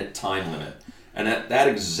 30-minute time limit. And at that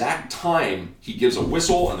exact time, he gives a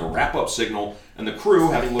whistle and the wrap-up signal, and the crew,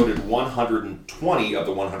 having loaded 120 of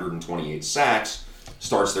the 128 sacks,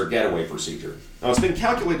 starts their getaway procedure. Now, it's been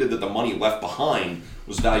calculated that the money left behind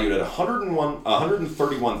was valued at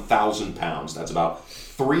 £131,000. That's about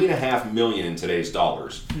 $3.5 million in today's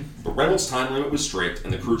dollars. But Reynolds' time limit was strict,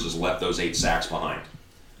 and the crew just left those 8 sacks behind.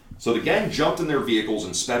 So the gang jumped in their vehicles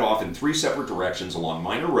and sped off in 3 separate directions along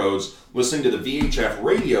minor roads, listening to the VHF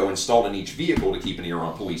radio installed in each vehicle to keep an ear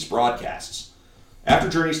on police broadcasts. After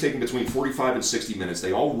journeys taking between 45 and 60 minutes,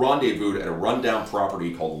 they all rendezvoused at a rundown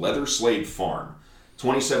property called Leather Slade Farm,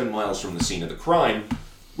 27 miles from the scene of the crime,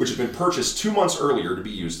 which had been purchased 2 months earlier to be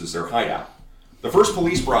used as their hideout. The first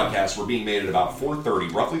police broadcasts were being made at about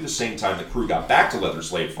 4:30, roughly the same time the crew got back to Leather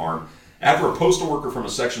Slave Farm, after a postal worker from a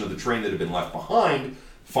section of the train that had been left behind,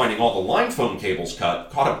 finding all the line phone cables cut,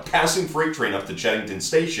 caught a passing freight train up to Cheddington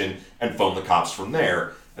Station and phoned the cops from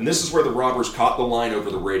there. And this is where the robbers caught the line over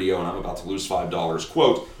the radio, and I'm about to lose $5.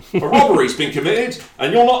 Quote, "A robbery's been committed,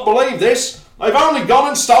 and you'll not believe this. They've only gone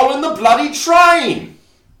and stolen the bloody train!"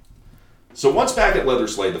 So once back at Leather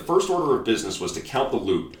Slave, the first order of business was to count the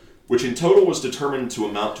loot, which in total was determined to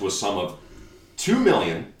amount to a sum of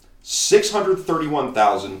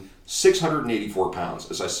 2,631,684 pounds.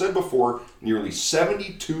 As I said before, nearly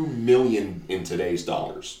 72 million in today's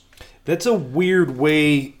dollars. That's a weird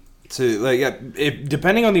way to, like,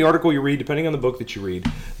 depending on the article you read, depending on the book that you read,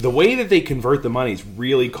 the way that they convert the money is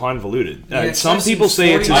really convoluted. Some people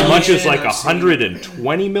say it's as much as like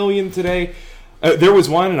 120 million today. There was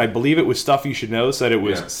one, and I believe it was Stuff You Should Know, said it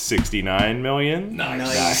was 69 million.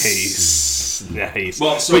 Nice.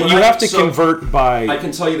 Well, but you have to convert by... I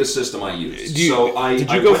can tell you the system I used. Did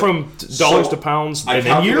you go from dollars to pounds in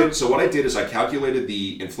a year? So what I did is I calculated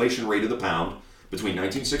the inflation rate of the pound between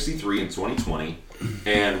 1963 and 2020,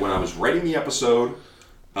 and when I was writing the episode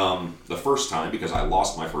the first time, because I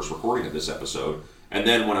lost my first recording of this episode, and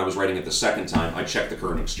then when I was writing it the second time, I checked the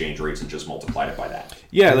current exchange rates and just multiplied it by that.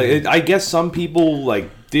 Yeah, I guess some people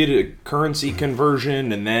did a currency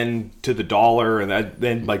conversion and then to the dollar, and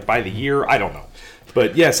then by the year. I don't know,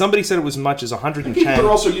 but yeah, somebody said it was as much as 110. People are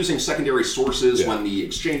also using secondary sources when the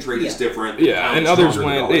exchange rate is different. Yeah, and others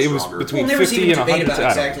when it was between 50 and 100. Debate about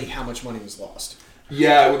exactly how much money was lost.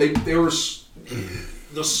 Yeah,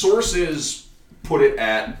 the sources put it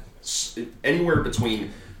at anywhere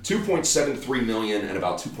between 2.73 million and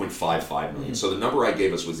about 2.55 million. So the number I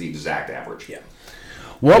gave us was the exact average. Yeah.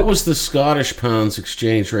 What was the Scottish pound's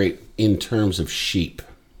exchange rate in terms of sheep?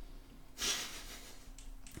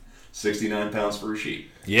 69 pounds for a sheep.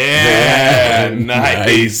 Yeah,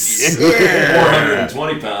 nice.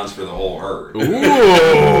 420 pounds for the whole herd.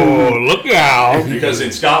 Ooh, look out. Because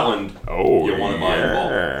in Scotland, you want to buy them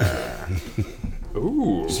all.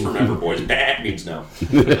 Ooh. Just remember, boys, bad means no.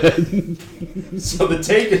 So the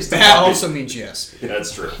take is... That also means yes. Yeah,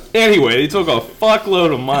 that's true. Anyway, they took a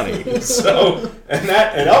fuckload of money.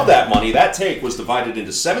 And of that money, that take was divided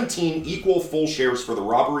into 17 equal full shares for the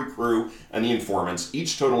robbery crew and the informants,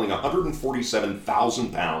 each totaling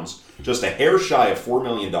 147,000 pounds, just a hair shy of $4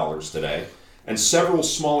 million today, and several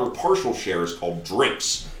smaller partial shares called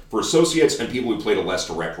drinks for associates and people who played a less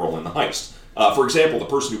direct role in the heist. For example, the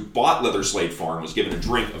person who bought Leather Slave Farm was given a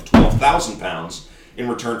drink of 12,000 pounds in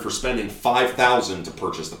return for spending 5,000 to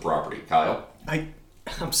purchase the property. Kyle? I'm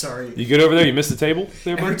sorry. You good over there? You missed the table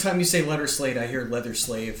there, Every bud? time you say letter slate, I hear leather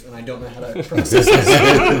slave, and I don't know how to process this.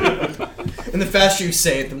 And the faster you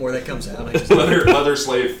say it, the more that comes out. I just... Leather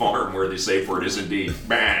Slave Farm, where the safe word is indeed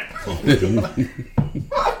bad.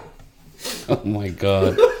 Oh my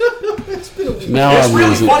god. Now It's I'm really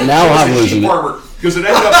losing. funny Now I'm because a sheep losing it. farmer, because it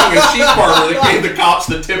ended up being a sheep farmer that gave the cops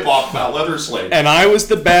the tip off about Leather Slave. And I was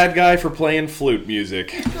the bad guy for playing flute music.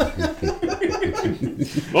 Playing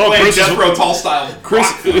Death Row Tall style.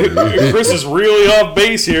 Chris is really off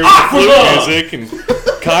base here with flute music, and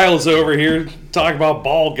Kyle's over here talking about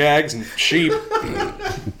ball gags and sheep.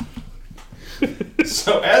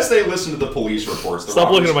 So as they listen to the police reports, the Stop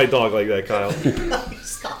robbers, looking at my dog like that, Kyle.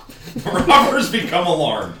 Stop. the robbers become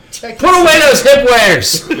alarmed. Put away those hip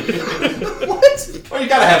wares. What? Well, you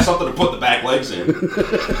gotta have something to put the back legs in.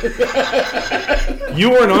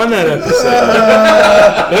 You weren't on that episode.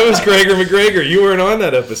 That was Gregor McGregor. You weren't on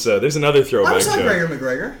that episode. There's another throwback I was not joke. Gregor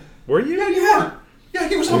McGregor. Were you? Yeah,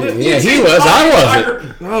 he was on it. Yeah, he was. I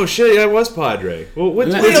wasn't. Oh shit, that was Padre. Well, what?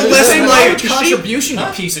 Way Way to listen like my contribution, you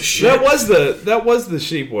piece of shit. That was the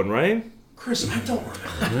sheep one, right? Chris, I don't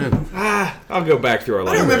remember. I'll go back through our I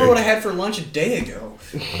library. don't remember what I had for lunch a day ago.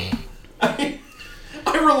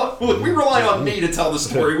 Look, we rely on me to tell the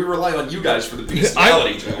story. We rely on you guys for the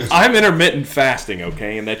bestiality jokes. I'm intermittent fasting,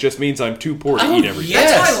 okay, and that just means I'm too poor to eat every day. yeah.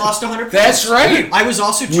 That's why I lost 100 pounds. That's right. I was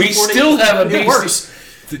also too We poor to still eat. have a It beast. works.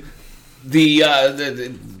 The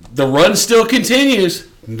run still continues.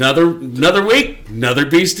 Another week, another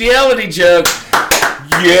bestiality joke.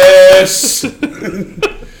 Yes.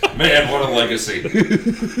 Man, what a legacy.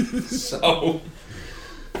 So,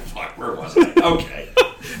 fuck, where was I? Okay.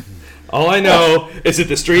 All I know is that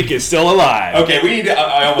the streak is still alive. Okay, we need to,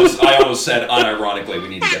 I almost said unironically we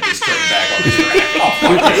need to get this train back on the track. Oh,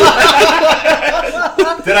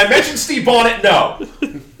 fuck. Did I mention Steve Bonnet? No.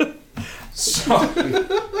 So,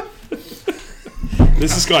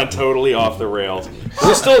 This has gone totally off the rails.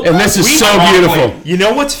 And this is so beautiful. You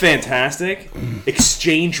know what's fantastic?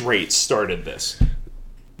 Exchange rates started this.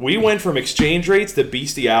 We went from exchange rates to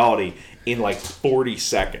bestiality in like 40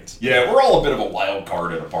 seconds. Yeah, we're all a bit of a wild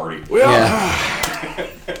card at a party.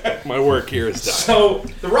 My work here is done. So,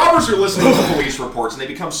 the robbers are listening to police reports, and they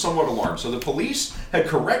become somewhat alarmed. So, the police had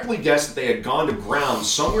correctly guessed that they had gone to ground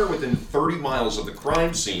somewhere within 30 miles of the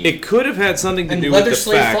crime scene. It could have had something to And do with Leather the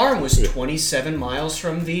Slave fact... Farm was 27 miles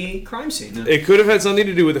from the crime scene. It could have had something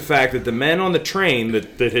to do with the fact that the men on the train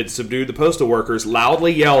that had subdued the postal workers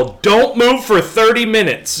loudly yelled, "Don't move for 30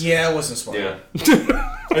 minutes!" Yeah, it wasn't smart.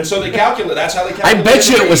 Yeah. And so they calculate, that's how they calculate. I bet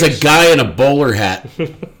you it was a guy in a bowler hat.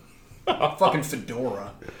 Fucking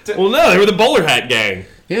fedora. Well, no, they were the bowler hat gang.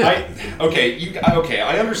 Yeah.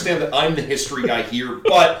 I understand that I'm the history guy here,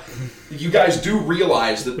 but you guys do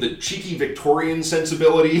realize that the cheeky Victorian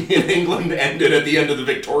sensibility in England ended at the end of the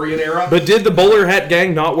Victorian era? But did the bowler hat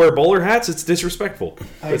gang not wear bowler hats? It's disrespectful.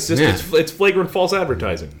 It's just Yeah. it's flagrant false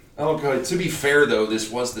advertising. Oh, God. To be fair, though,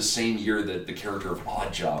 this was the same year that the character of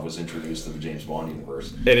Oddjob was introduced to the James Bond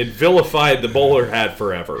universe. And it vilified the bowler hat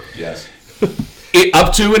forever. Yes.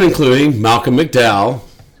 Up to and including Malcolm McDowell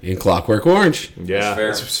in Clockwork Orange. Yeah, fair.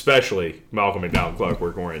 especially Malcolm McDowell in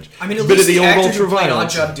Clockwork Orange. I mean, at Bit least of the old actor ultra who played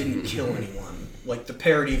violence. Oddjob didn't kill anyone. Like the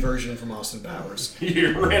parody version from Austin Powers.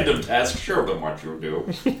 Your random task, show them what you do.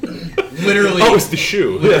 Literally. Oh, it's the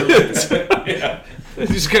shoe. Yeah.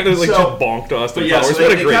 Just kind of like So- just bonked Austin But yeah, Powers. so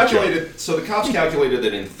What a they great joke. calculated. So the cops calculated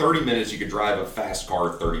that in 30 minutes you could drive a fast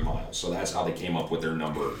car 30 miles. So that's how they came up with their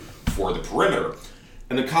number for the perimeter.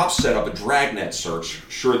 And the cops set up a dragnet search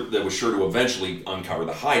that was sure to eventually uncover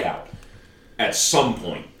the hideout at some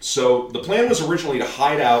point. So the plan was originally to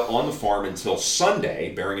hide out on the farm until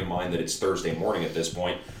Sunday, bearing in mind that it's Thursday morning at this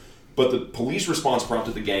point. But the police response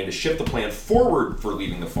prompted the gang to shift the plan forward for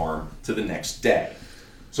leaving the farm to the next day.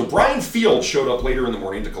 So Brian Field showed up later in the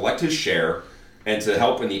morning to collect his share and to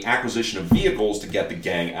help in the acquisition of vehicles to get the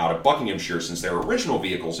gang out of Buckinghamshire, since their original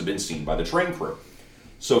vehicles had been seen by the train crew.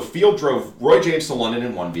 So Field drove Roy James to London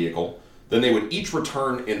in one vehicle, then they would each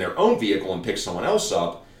return in their own vehicle and pick someone else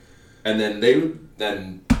up, and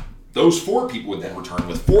then those four people would then return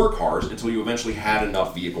with 4 cars until you eventually had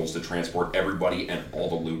enough vehicles to transport everybody and all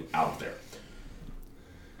the loot out there.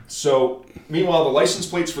 So, meanwhile, the license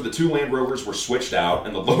plates for the 2 Land Rovers were switched out,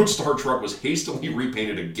 and the Lodestar truck was hastily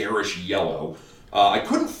repainted a garish yellow. I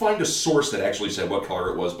couldn't find a source that actually said what color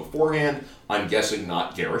it was beforehand. I'm guessing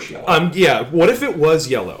not garish yellow. Yeah, what if it was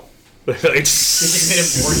yellow? They made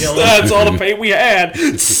it more yellow. That's all the paint we had.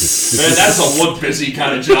 Man, that's a look busy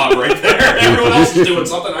kind of job right there. Everyone else is doing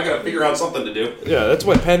something. I got to figure out something to do. Yeah, that's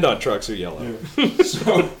why PennDOT trucks are yellow.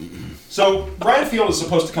 So Brian Field is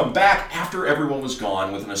supposed to come back after everyone was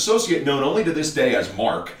gone with an associate known only to this day as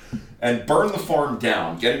Mark and burn the farm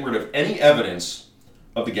down, getting rid of any evidence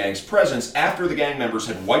of the gang's presence after the gang members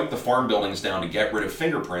had wiped the farm buildings down to get rid of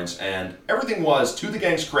fingerprints, and everything was, to the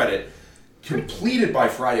gang's credit, completed by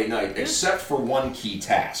Friday night except for one key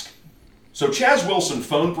task. So Chaz Wilson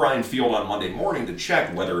phoned Brian Field on Monday morning to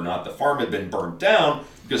check whether or not the farm had been burnt down,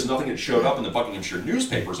 because nothing had showed up in the Buckinghamshire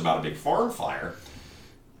newspapers about a big farm fire.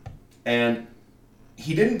 And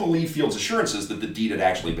he didn't believe Field's assurances that the deed had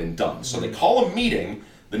actually been done. So they call a meeting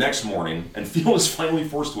the next morning, and Field is finally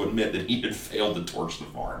forced to admit that he had failed to torch the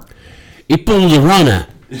farm. He pulled a runner.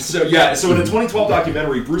 So in a 2012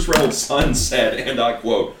 documentary, Bruce Reynolds' son said, and I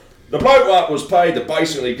quote, "The bloke that was paid to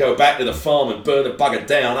basically go back to the farm and burn the bugger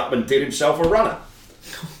down up and did himself a runner."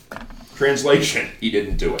 Translation, he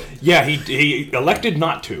didn't do it. Yeah, he elected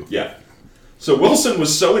not to. Yeah. So Wilson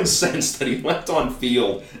was so incensed that he leapt on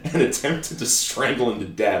Field and attempted to strangle him to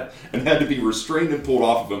death and had to be restrained and pulled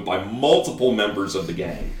off of him by multiple members of the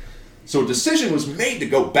gang. So a decision was made to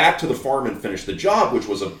go back to the farm and finish the job, which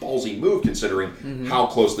was a ballsy move considering how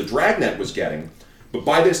close the dragnet was getting. But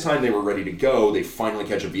by this time they were ready to go, they finally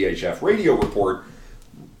catch a VHF radio report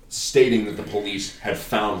stating that the police had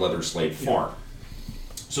found Leather Slave Farm.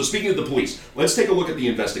 So speaking of the police, let's take a look at the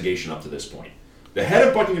investigation up to this point. The head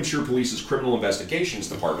of Buckinghamshire Police's Criminal Investigations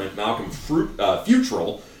Department, Malcolm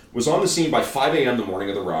Futrell, was on the scene by 5 a.m. the morning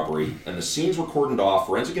of the robbery, and the scenes were cordoned off,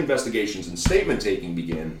 forensic investigations and statement taking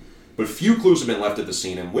begin, but few clues have been left at the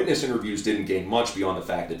scene, and witness interviews didn't gain much beyond the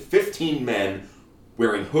fact that 15 men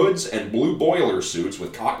wearing hoods and blue boiler suits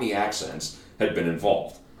with Cockney accents had been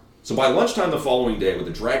involved. So by lunchtime the following day, with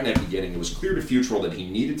the dragnet beginning, it was clear to Futrell that he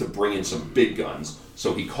needed to bring in some big guns,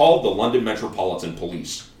 so he called the London Metropolitan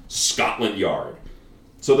Police, Scotland Yard.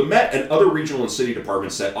 So the Met and other regional and city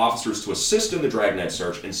departments sent officers to assist in the dragnet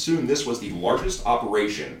search, and soon this was the largest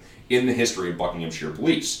operation in the history of Buckinghamshire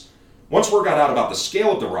Police. Once word got out about the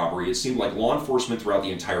scale of the robbery, it seemed like law enforcement throughout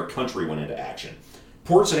the entire country went into action.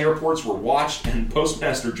 Ports and airports were watched, and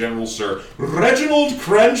Postmaster General Sir Reginald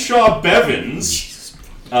Crenshaw Bevins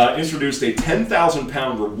introduced a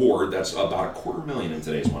 10,000-pound reward, that's about $250,000 in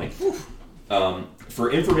today's money,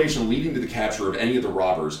 for information leading to the capture of any of the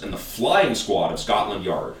robbers, and the flying squad of Scotland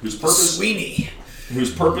Yard, whose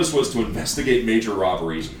purpose was to investigate major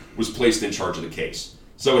robberies, was placed in charge of the case.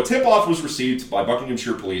 So a tip-off was received by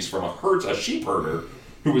Buckinghamshire police from a sheep herder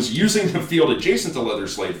who was using the field adjacent to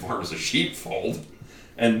Leatherslade Farm as a sheepfold,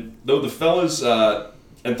 and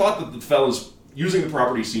thought that the fellas using the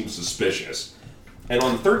property seemed suspicious. And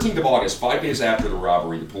on the 13th of August, 5 days after the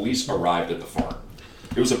robbery, the police arrived at the farm.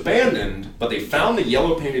 It was abandoned, but they found the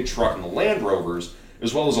yellow-painted truck and the Land Rovers,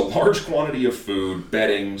 as well as a large quantity of food,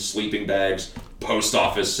 bedding, sleeping bags, post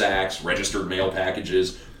office sacks, registered mail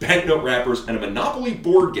packages, banknote wrappers, and a Monopoly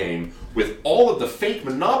board game with all of the fake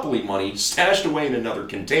Monopoly money stashed away in another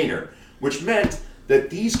container, which meant that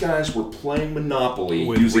these guys were playing Monopoly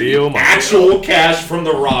with using real money. actual cash from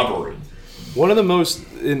the robbery. One of the most,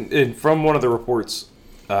 from one of the reports,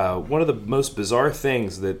 one of the most bizarre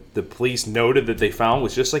things that the police noted that they found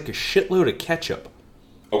was just like a shitload of ketchup.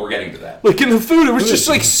 Oh, we're getting to that. Like in the food, it was just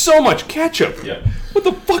like so much ketchup. Yeah. What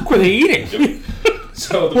the fuck were they eating? Yep.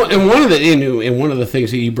 So, and one of the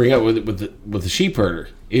things that you bring up with the sheep herder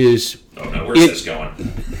is, oh no, where's this going?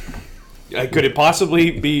 Could it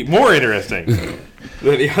possibly be more interesting than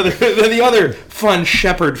the other fun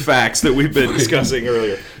shepherd facts that we've been discussing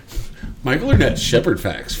earlier? Michael Arnett's shepherd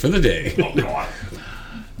facts for the day. Oh God.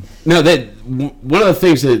 No, one of the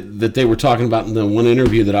things that they were talking about in the one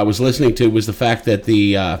interview that I was listening to was the fact that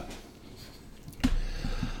in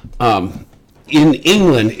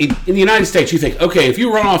England, in the United States, you think, okay, if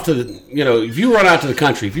you run off to if you run out to the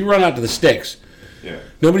country, if you run out to the sticks, Yeah.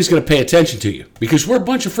 nobody's going to pay attention to you because we're a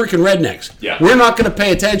bunch of freaking rednecks. Yeah. We're not going to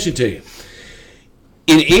pay attention to you.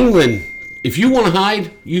 In England, if you want to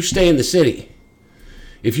hide, you stay in the city.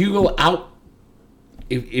 If you go out,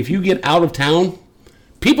 if you get out of town,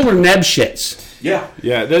 people are neb shits. Yeah.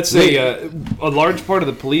 Yeah, that's a large part of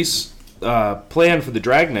the police plan for the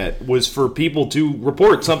Dragnet was for people to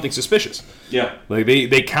report something suspicious. Yeah. Like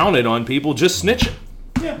they counted on people just snitching.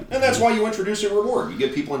 Yeah. And that's why you introduce a reward. You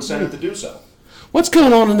give people incentive to do so. What's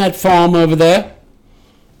going on in that farm over there?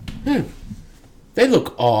 They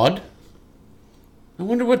look odd. I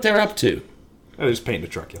wonder what they're up to. I just paint the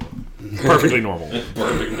truck yellow. Perfectly normal.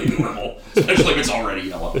 Perfectly normal. Especially if it's already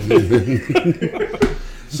yellow.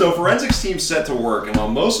 So forensics teams set to work, and while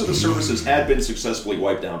most of the surfaces had been successfully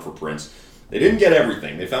wiped down for prints, they didn't get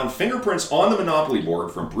everything. They found fingerprints on the Monopoly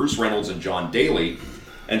board from Bruce Reynolds and John Daly,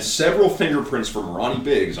 and several fingerprints from Ronnie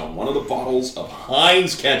Biggs on one of the bottles of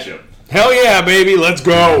Heinz ketchup. Hell yeah, baby, let's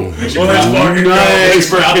go. Let's fucking nice.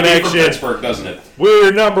 Pittsburgh Sounds connection. for Pittsburgh, doesn't it?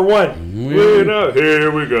 We're number one. Here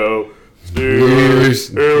we go. Steelers,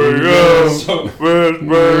 here we go. So,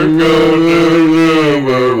 Pittsburgh go.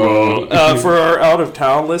 For our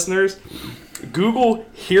out-of-town listeners, Google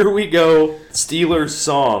 "Here We Go" Steelers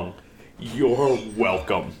song. You're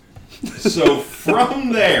welcome. So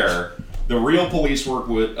from there, the real police work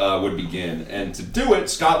would begin, and to do it,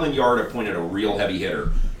 Scotland Yard appointed a real heavy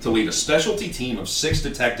hitter to lead a specialty team of 6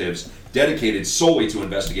 detectives dedicated solely to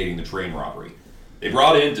investigating the train robbery. They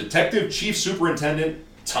brought in Detective Chief Superintendent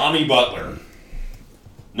Tommy Butler,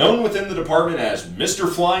 known within the department as Mr.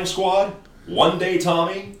 Flying Squad, One Day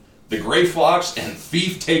Tommy, the Gray Fox, and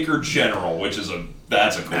Thief Taker General, which is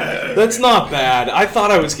that's a cool name. That's not bad. I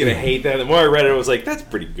thought I was gonna hate that. The more I read it, I was like, "That's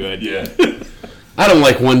pretty good." Yeah. I don't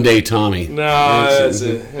like One Day Tommy. No, that's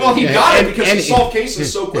Well, he got it because he and- solved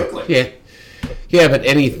cases so quickly. Yeah, but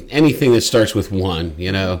anything that starts with one,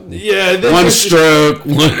 yeah. one stroke,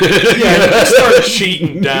 one. Yeah, you start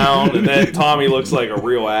cheating down, and then Tommy looks like a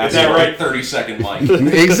real Is asshole. that right? 30-second Mike.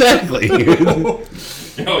 Exactly.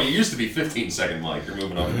 No, you used to be 15-second Mike. You're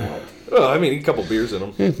moving up in the world. Well, I mean, a couple beers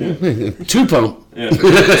in him. 2 Pump. Yeah.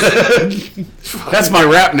 That's my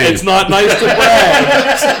rap name. It's not nice to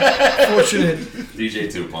brag. Fortunate. DJ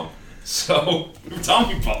 2 Pump. So,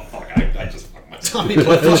 Tommy Pump. Fuck, I just fucked myself. Tommy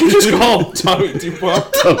Pump. Did you just call him Tommy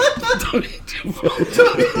Dupont?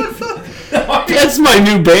 That's my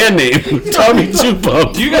new band name, Tommy 2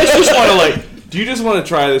 Pump. Do you guys just want to Do you just want to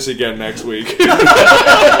try this again next week?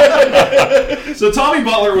 So Tommy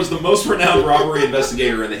Butler was the most renowned robbery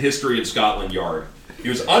investigator in the history of Scotland Yard. He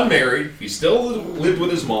was unmarried, he still lived with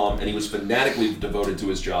his mom, and he was fanatically devoted to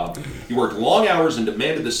his job. He worked long hours and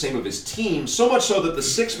demanded the same of his team, so much so that the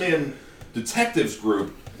 6-man detectives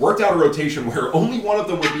group worked out a rotation where only one of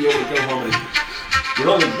them would be able to go home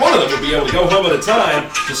at a time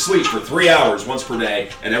to sleep for 3 hours once per day,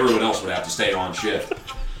 and everyone else would have to stay on shift.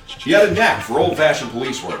 He had a knack for old-fashioned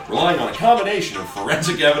police work, relying on a combination of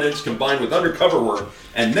forensic evidence combined with undercover work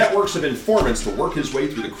and networks of informants to work his way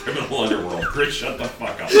through the criminal underworld. Chris, shut the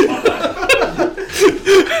fuck up.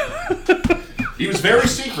 He was very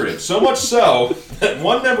secretive, so much so that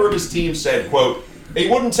one member of his team said, quote, he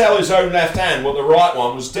wouldn't tell his own left hand what the right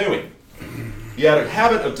one was doing. He had a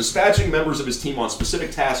habit of dispatching members of his team on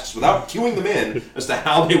specific tasks without cueing them in as to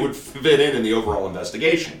how they would fit in the overall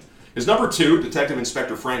investigation. His number two, Detective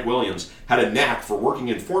Inspector Frank Williams, had a knack for working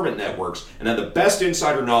informant networks and had the best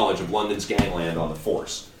insider knowledge of London's gangland on the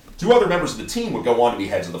force. Two other members of the team would go on to be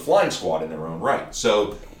heads of the flying squad in their own right.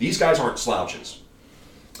 So these guys aren't slouches.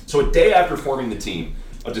 So a day after forming the team,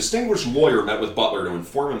 a distinguished lawyer met with Butler to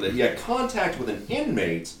inform him that he had contact with an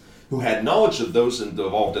inmate who had knowledge of those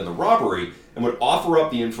involved in the robbery and would offer up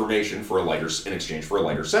the information in exchange for a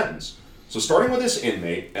lighter sentence. So starting with this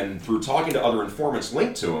inmate and through talking to other informants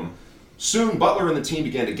linked to him, soon Butler and the team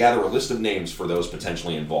began to gather a list of names for those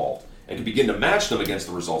potentially involved and could begin to match them against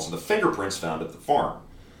the results of the fingerprints found at the farm.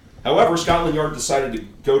 However, Scotland Yard decided to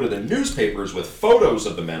go to the newspapers with photos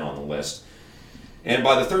of the men on the list, and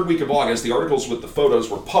by the third week of August, the articles with the photos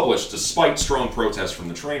were published despite strong protests from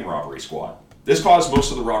the train robbery squad. This caused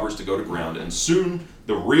most of the robbers to go to ground, and soon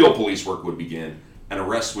the real police work would begin, and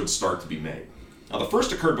arrests would start to be made. Now, the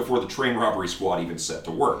first occurred before the train robbery squad even set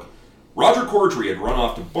to work. Roger Corddry had run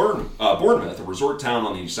off to Bournemouth, a resort town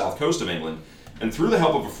on the south coast of England, and through the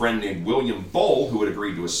help of a friend named William Bull, who had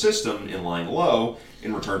agreed to assist him in lying low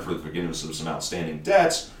in return for the forgiveness of some outstanding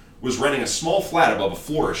debts, was renting a small flat above a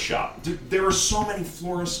florist shop. There are so many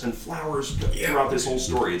florists and flowers throughout this whole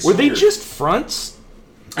story. Were they just fronts?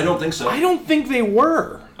 I don't think so. I don't think they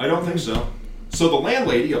were. I don't think so. So the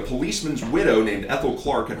landlady, a policeman's widow named Ethel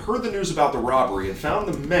Clark, had heard the news about the robbery and found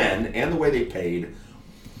the men and the way they paid,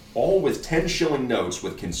 all with 10-shilling notes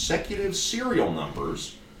with consecutive serial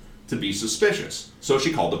numbers, to be suspicious. So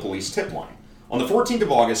she called the police tip line. On the 14th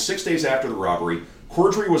of August, 6 days after the robbery,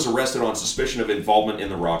 Corddry was arrested on suspicion of involvement in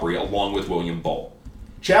the robbery along with William Bull.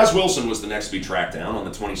 Chaz Wilson was the next to be tracked down on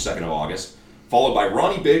the 22nd of August, followed by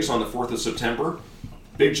Ronnie Biggs on the 4th of September,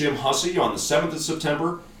 Big Jim Hussey on the 7th of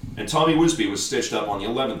September, and Tommy Wisby was stitched up on the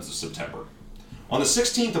 11th of September. On the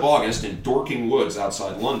 16th of August in Dorking Woods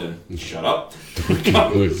outside London, shut up,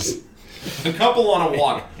 a couple on a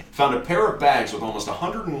walk found a pair of bags with almost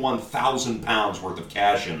 £101,000 worth of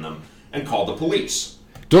cash in them and called the police.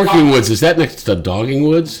 Dorking Woods, is that next to Dogging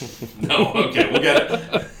Woods? No, okay, we'll get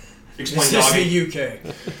it. Explain This dogging. is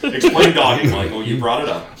the UK. Explain dogging, Michael. You brought it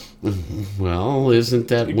up. Well, isn't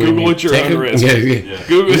that when Google you at your take own a- risk. Yeah.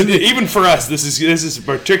 Google, even for us, this is a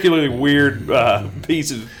particularly weird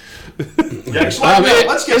piece of. Yeah, explain. it-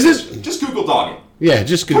 Let's get this. Just Google dogging. Yeah,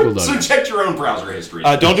 just Google So Dogging. check your own browser history.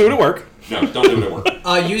 Don't do it at work. No, don't do it at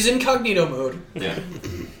work. Use incognito mode. Yeah.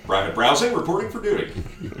 Private browsing, reporting for duty.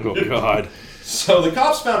 Oh God. So the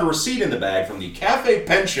cops found a receipt in the bag from the Cafe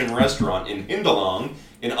Pension restaurant in Hindelang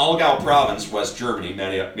in Allgäu province, West Germany,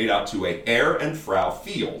 made out to a Herr and Frau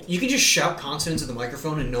Field. You can just shout consonants at the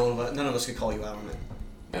microphone and none of us could call you out on it.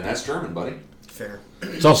 And that's German, buddy. Fair.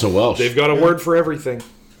 It's also Welsh. They've got a word for everything.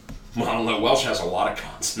 Well, I don't know. Welsh has a lot of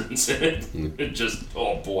consonants in it. It just,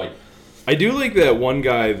 oh boy. I do like that one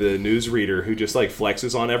guy, the newsreader, who just like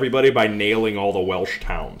flexes on everybody by nailing all the Welsh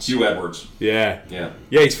towns. Hugh Edwards. Yeah. Yeah.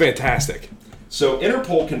 Yeah, he's fantastic. So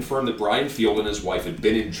Interpol confirmed that Brian Field and his wife had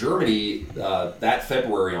been in Germany that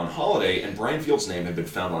February on holiday, and Brian Field's name had been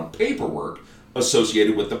found on paperwork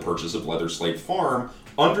associated with the purchase of Leather Slate Farm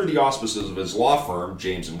under the auspices of his law firm,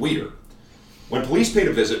 James and Weeder. When police paid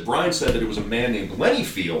a visit, Brian said that it was a man named Lenny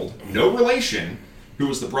Field, no relation, who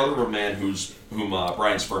was the brother of a man whom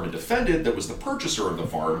Brian's firm had defended, that was the purchaser of the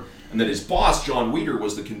farm, and that his boss, John Weeder,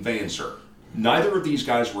 was the conveyancer. Neither of these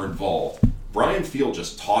guys were involved. Brian Field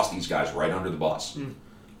just tossed these guys right under the bus.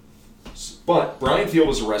 But Brian Field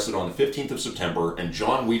was arrested on the 15th of September, and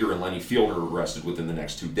John Weeder and Lenny Field are arrested within the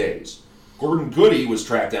next 2 days. Gordon Goody was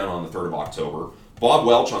tracked down on the 3rd of October, Bob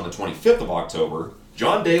Welch on the 25th of October,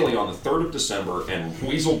 John Daly on the 3rd of December, and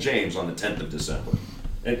Weasel James on the 10th of December.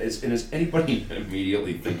 And is anybody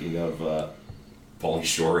immediately thinking of Pauly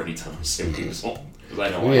Shore anytime I say Weasel? Because I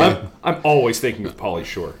know Yeah. I'm always thinking of Pauly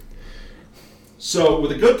Shore. So,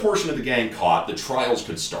 with a good portion of the gang caught, the trials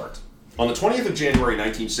could start. On the 20th of January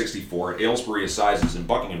 1964 at Aylesbury Assizes in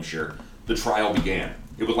Buckinghamshire, the trial began.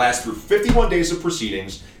 It would last through 51 days of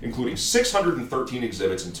proceedings, including 613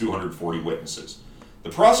 exhibits and 240 witnesses. The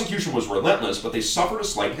prosecution was relentless, but they suffered a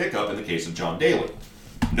slight hiccup in the case of John Daly.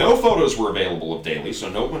 No photos were available of Daly, so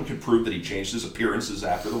no one could prove that he changed his appearances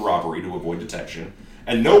after the robbery to avoid detection,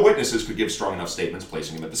 and no witnesses could give strong enough statements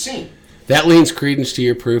placing him at the scene. That lends credence to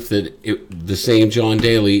your proof that the same John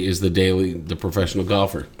Daly is the professional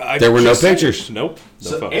golfer. There were no pictures. Nope.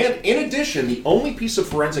 No photos. And in addition, the only piece of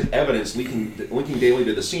forensic evidence linking Daly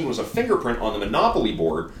to the scene was a fingerprint on the Monopoly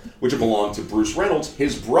board, which belonged to Bruce Reynolds,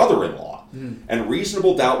 his brother-in-law. And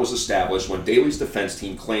reasonable doubt was established when Daly's defense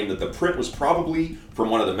team claimed that the print was probably from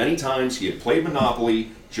one of the many times he had played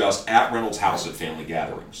Monopoly just at Reynolds' house at family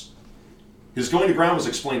gatherings. His going to ground was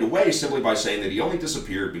explained away simply by saying that he only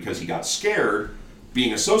disappeared because he got scared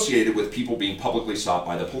being associated with people being publicly sought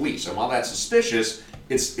by the police. And while that's suspicious,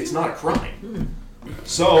 it's not a crime.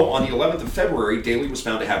 So, on the 11th of February, Daly was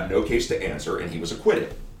found to have no case to answer, and he was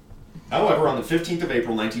acquitted. However, on the 15th of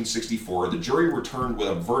April, 1964, the jury returned with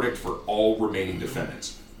a verdict for all remaining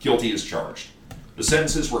defendants. Guilty as charged. The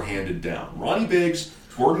sentences were handed down. Ronnie Biggs,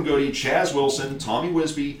 Gordon Goody, Chaz Wilson, Tommy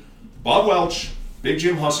Wisby, Bob Welch, Big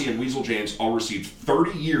Jim Hussey, and Weasel James all received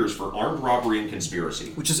 30 years for armed robbery and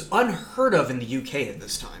conspiracy. Which is unheard of in the UK at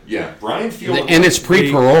this time. Yeah, Brian Field... And it's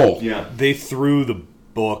pre-parole. Yeah. They threw the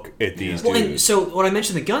book at these Well, and dudes. so when I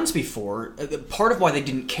mentioned the guns before, part of why they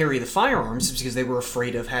didn't carry the firearms is because they were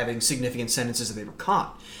afraid of having significant sentences if they were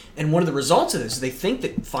caught. And one of the results of this is they think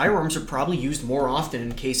that firearms are probably used more often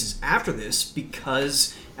in cases after this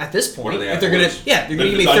because at this point, What are they if they're going to afterwards? they're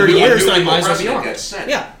going to give me 30 years, then I might as well be armed. Gets sent,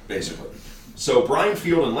 Yeah. basically. So Brian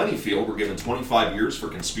Field and Lenny Field were given 25 years for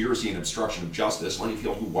conspiracy and obstruction of justice. Lenny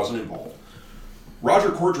Field, who wasn't involved. Roger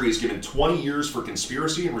Corddry is given 20 years for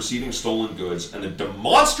conspiracy and receiving stolen goods, and the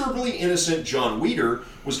demonstrably innocent John Weeder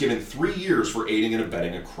was given 3 years for aiding and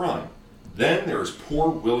abetting a crime. Then there is poor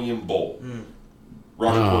William Bull,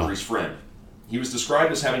 Roger Corddry's friend. He was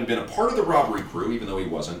described as having been a part of the robbery crew, even though he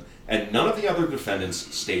wasn't, and none of the other defendants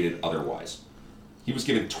stated otherwise. He was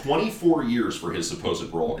given 24 years for his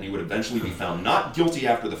supposed role, and he would eventually be found not guilty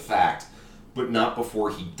after the fact, but not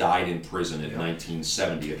before he died in prison in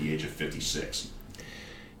 1970 at the age of 56.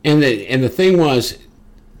 And the thing was,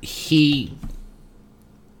 it's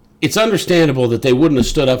understandable that they wouldn't have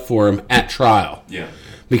stood up for him at trial. Yeah.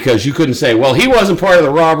 Because you couldn't say, well, he wasn't part of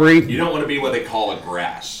the robbery. You don't want to be what they call a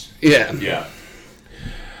grass. Yeah. Yeah.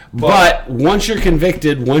 But once you're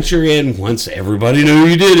convicted, once you're in, once everybody knew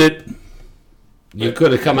you did it, you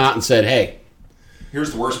could have come out and said, hey.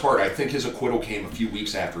 Here's the worst part. I think his acquittal came a few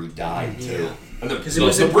weeks after he died, too. And the in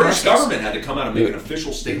British process. government had to come out and make an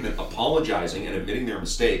official statement apologizing and admitting their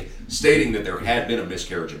mistake, stating that there had been a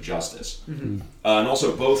miscarriage of justice. And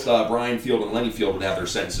also, both Brian Field and Lenny Field would have their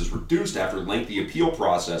sentences reduced after lengthy appeal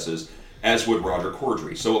processes, as would Roger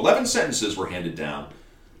Corddry. So 11 sentences were handed down.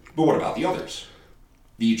 But what about the others?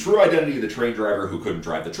 The true identity of the train driver who couldn't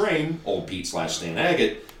drive the train, Old Pete/Stan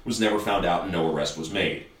Agate, was never found out and no arrest was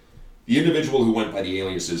made. The individual who went by the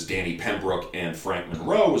aliases Danny Pembroke and Frank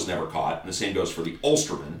Monroe was never caught, and the same goes for the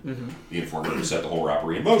Ulsterman, the informant who set the whole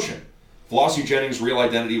robbery in motion. Flossie Jennings' real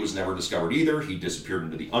identity was never discovered either. He disappeared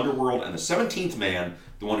into the underworld, and the 17th man,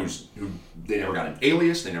 the one who they never got an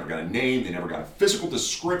alias, they never got a name, they never got a physical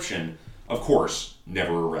description, of course,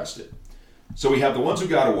 never arrested. So we have the ones who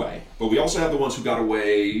got away, but we also have the ones who got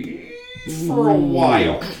away for a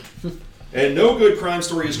while. And no good crime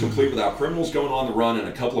story is complete without criminals going on the run and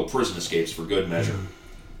a couple of prison escapes for good measure.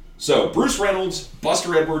 So, Bruce Reynolds,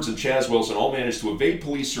 Buster Edwards, and Chaz Wilson all managed to evade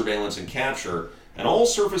police surveillance and capture, and all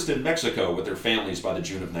surfaced in Mexico with their families by the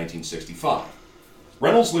June of 1965.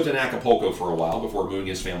 Reynolds lived in Acapulco for a while before moving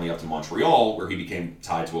his family up to Montreal, where he became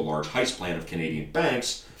tied to a large heist plan of Canadian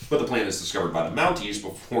banks, but the plan is discovered by the Mounties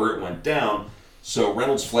before it went down, so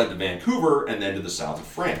Reynolds fled to Vancouver and then to the south of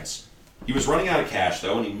France. He was running out of cash,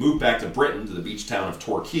 though, and he moved back to Britain, to the beach town of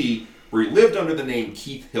Torquay, where he lived under the name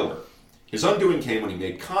Keith Hiller. His undoing came when he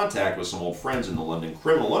made contact with some old friends in the London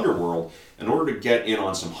criminal underworld in order to get in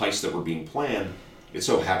on some heists that were being planned. It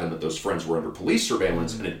so happened that those friends were under police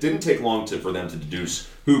surveillance, and it didn't take long for them to deduce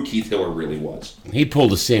who Keith Hiller really was. He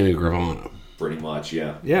pulled a Sammy Gravano. Pretty much,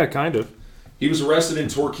 yeah. Yeah, kind of. He was arrested in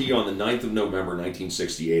Torquay on the 9th of November,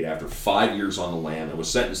 1968, after 5 years on the lam, and was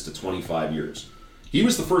sentenced to 25 years. He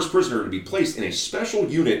was the first prisoner to be placed in a special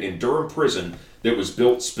unit in Durham Prison that was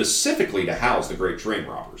built specifically to house the great train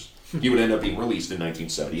robbers. He would end up being released in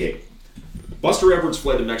 1978. Buster Edwards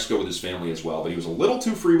fled to Mexico with his family as well, but he was a little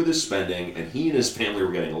too free with his spending, and he and his family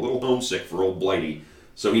were getting a little homesick for old Blighty,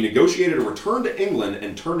 so he negotiated a return to England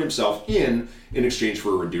and turned himself in exchange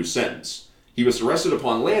for a reduced sentence. He was arrested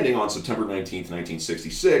upon landing on September 19,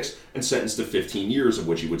 1966, and sentenced to 15 years, of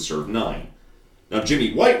which he would serve 9. Now,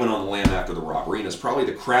 Jimmy White went on the lam after the robbery and is probably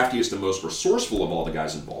the craftiest and most resourceful of all the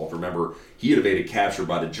guys involved. Remember, he had evaded capture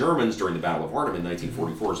by the Germans during the Battle of Arnhem in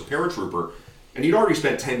 1944 as a paratrooper, and he'd already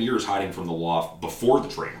spent 10 years hiding from the law before the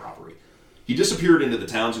train robbery. He disappeared into the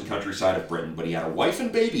towns and countryside of Britain, but he had a wife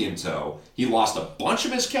and baby in tow. He lost a bunch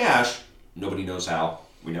of his cash. Nobody knows how.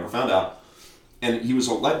 We never found out. And he was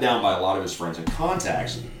let down by a lot of his friends and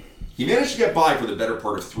contacts. He managed to get by for the better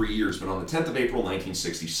part of 3 years, but on the 10th of April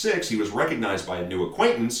 1966, he was recognized by a new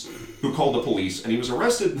acquaintance who called the police, and he was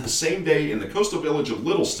arrested the same day in the coastal village of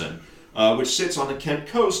Littleston, which sits on the Kent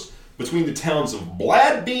coast between the towns of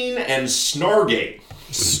Bladbean and Snargate.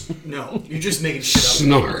 No, you're just making shit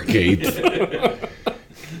up. Snargate.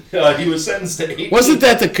 He was sentenced to 18... Wasn't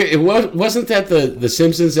that the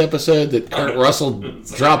Simpsons episode that Kurt Russell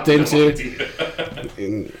dropped into?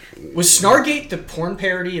 Was Snargate the porn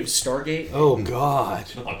parody of Stargate? Oh, God.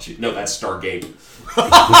 Oh, no, that's Stargate.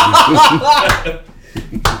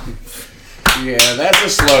 Yeah, that's a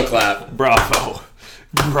slow clap. Bravo.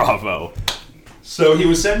 Bravo. So he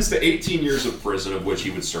was sentenced to 18 years of prison, of which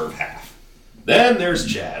he would serve half. Then there's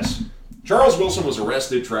Chaz. Charles Wilson was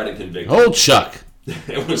arrested, tried, and convicted. Old Chuck.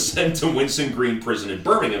 And was sent to Winson Green Prison in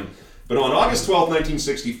Birmingham. But on August 12,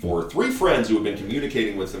 1964, 3 friends who had been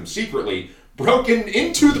communicating with him secretly broke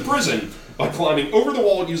into the prison by climbing over the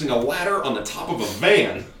wall using a ladder on the top of a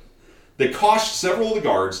van. They coshed several of the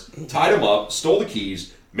guards, tied them up, stole the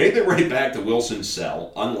keys, made their way back to Wilson's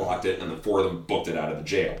cell, unlocked it, and the 4 of them booked it out of the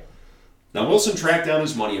jail. Now, Wilson tracked down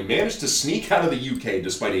his money and managed to sneak out of the UK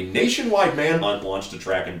despite a nationwide manhunt launched to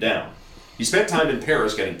track him down. He spent time in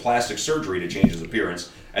Paris getting plastic surgery to change his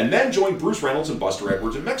appearance, and then joined Bruce Reynolds and Buster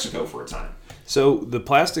Edwards in Mexico for a time. So the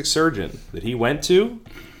plastic surgeon that he went to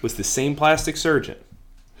was the same plastic surgeon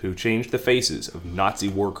who changed the faces of Nazi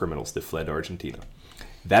war criminals that fled Argentina.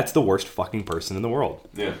 That's the worst fucking person in the world.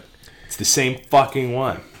 Yeah. It's the same fucking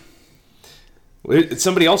one.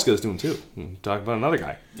 Somebody else goes to him too. Talk about another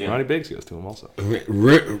guy. Yeah. Ronnie Biggs goes to him also.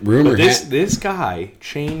 Rumor This guy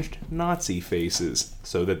changed Nazi faces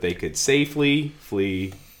so that they could safely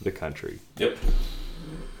flee the country. Yep.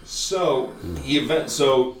 So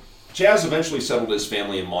Chaz eventually settled his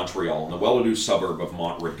family in Montreal, in the well-to-do suburb of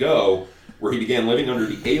Montrego, where he began living under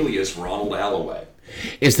the alias Ronald Alloway.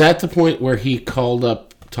 Is that the point where he called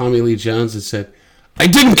up Tommy Lee Jones and said, "I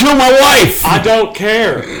didn't kill my wife! I don't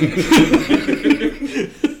care."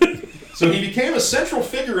 So he became a central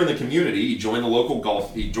figure in the community. He joined the local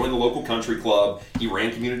country club. He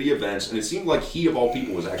ran community events, and it seemed like he, of all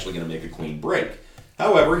people, was actually going to make a clean break.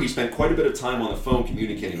 However, he spent quite a bit of time on the phone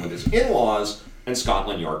communicating with his in-laws, and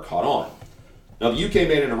Scotland Yard caught on. Now, the UK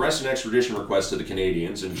made an arrest and extradition request to the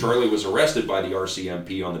Canadians, and Charlie was arrested by the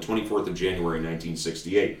RCMP on the 24th of January,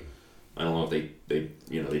 1968. I don't know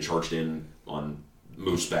if they charged in on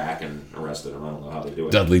Moose back and arrested him. I don't know how they do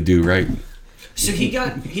it. Dudley Do Right. So he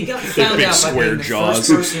got found Big out by being the jaws.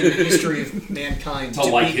 first person in the history of mankind to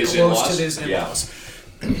like be his close in-laws? to his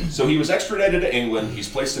in-laws. So he was extradited to England. He's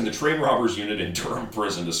placed in the train robbers unit in Durham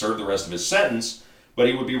Prison to serve the rest of his sentence, but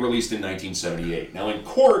he would be released in 1978. Now, in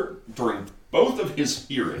court, during both of his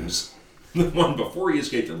hearings, the one before he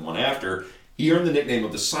escaped and the one after, he earned the nickname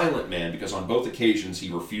of the Silent Man because on both occasions he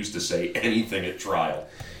refused to say anything at trial.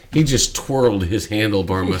 He just twirled his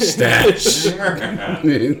handlebar mustache. I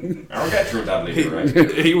don't got true without leaving,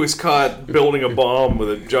 right? He was caught building a bomb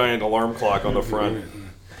with a giant alarm clock on the front.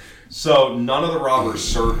 So none of the robbers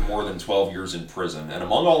served more than 12 years in prison, and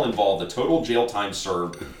among all involved, the total jail time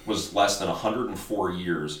served was less than 104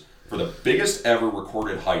 years for the biggest ever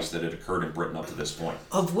recorded heist that had occurred in Britain up to this point.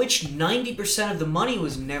 Of which 90% of the money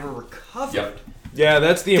was never recovered. Yep. Yeah,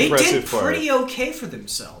 that's the They impressive did part. pretty okay for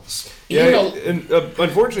themselves. Yeah, You know- and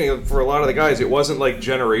unfortunately for a lot of the guys, it wasn't like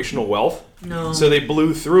generational wealth. No. So they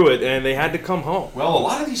blew through it, and they had to come home. Well, a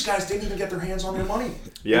lot of these guys didn't even get their hands on their money.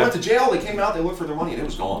 Yeah. They went to jail, they came out, they looked for their money, and it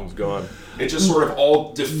was It's gone. gone. It just sort of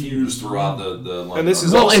all diffused throughout the And this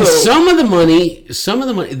is Well, also, and some of the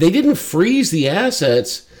money, they didn't freeze the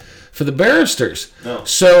assets for the barristers. No.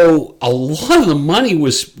 So a lot of the money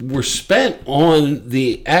were spent on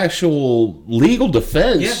the actual legal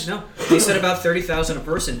defense. Yeah, no. They said about $30,000 a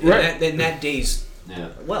person Right. in that day's Yeah.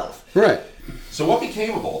 wealth. Right. So what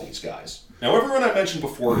became of all these guys? Now, everyone I mentioned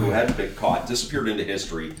before who hadn't been caught disappeared into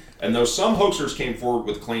history, and though some hoaxers came forward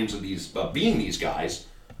with claims of being these guys,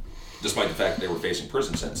 despite the fact that they were facing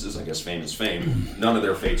prison sentences, I guess fame is fame, none of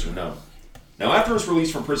their fates are known. Now, after his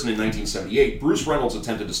release from prison in 1978, Bruce Reynolds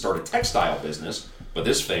attempted to start a textile business, but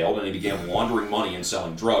this failed, and he began laundering money and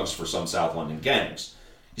selling drugs for some South London gangs.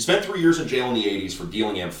 He spent 3 years in jail in the 80s for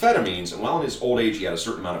dealing amphetamines, and while in his old age he had a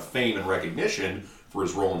certain amount of fame and recognition for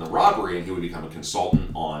his role in the robbery, and he would become a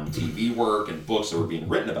consultant on TV work and books that were being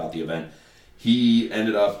written about the event, he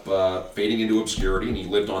ended up fading into obscurity, and he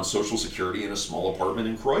lived on Social Security in a small apartment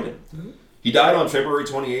in Croydon. He died on February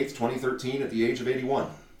 28th, 2013 at the age of 81.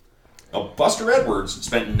 Now, Buster Edwards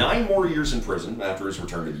spent 9 more years in prison after his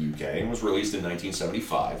return to the UK and was released in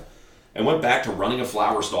 1975 and went back to running a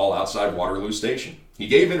flower stall outside Waterloo Station. He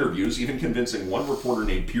gave interviews, even convincing one reporter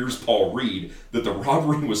named Piers Paul Reed that the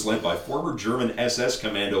robbery was led by former German SS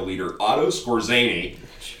commando leader Otto Skorzeny,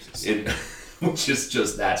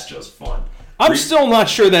 that's just fun. I'm still not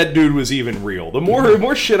sure that dude was even real. The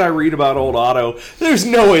more shit I read about old Otto, there's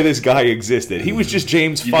no way this guy existed. He was just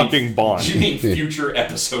James fucking Bond. You mean future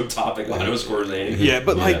episode topic Otto Skorzeny? Yeah,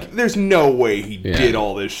 but like, there's no way he did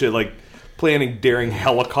all this shit. Like, planning daring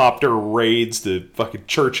helicopter raids to fucking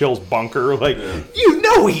Churchill's bunker. Like, you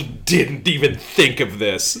know he didn't even think of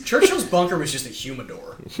this. Churchill's bunker was just a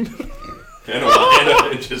humidor.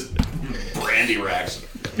 and just brandy racks.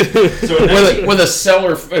 So with a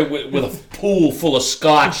cellar, with a pool full of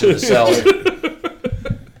scotch in the cellar.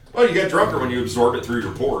 Well, you get drunker when you absorb it through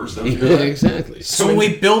your pores, don't you? Yeah, exactly. So when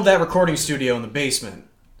we build that recording studio in the basement,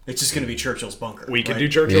 it's just going to be Churchill's bunker. We can do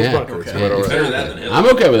Churchill's bunker. Okay. Yeah, It's better than that than Hitler. I'm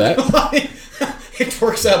okay with that. It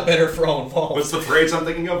works out better for all involved. What's the phrase I'm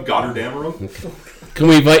thinking of? Gotterdammerung? Can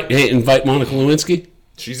we invite Monica Lewinsky?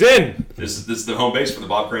 She's in. This is the home base for the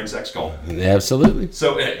Bob Crane sex cult. Absolutely.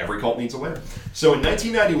 So every cult needs a winner. So in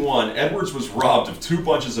 1991, Edwards was robbed of 2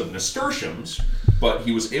 bunches of nasturtiums, but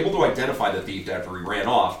he was able to identify the thief after he ran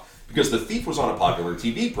off because the thief was on a popular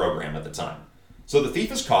TV program at the time. So the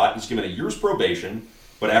thief is caught. He's given a year's probation,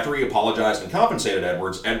 but after he apologized and compensated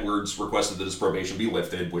Edwards, Edwards requested that his probation be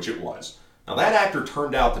lifted, which it was. Now that actor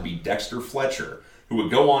turned out to be Dexter Fletcher, who would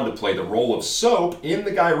go on to play the role of Soap in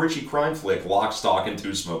the Guy Ritchie crime flick Lock, Stock, and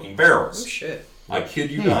Two Smoking Barrels. Oh, shit. I kid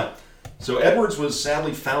you not. So Edwards was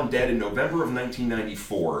sadly found dead in November of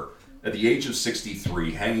 1994 at the age of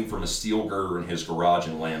 63, hanging from a steel girder in his garage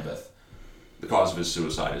in Lambeth. The cause of his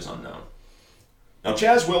suicide is unknown. Now,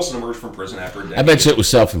 Chaz Wilson emerged from prison after a decade. I bet you it was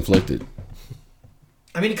self-inflicted.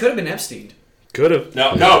 I mean, it could have been Epstein. Could have.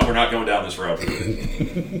 No, we're not going down this road.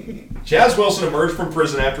 Chaz Wilson emerged from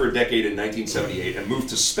prison after a decade in 1978 and moved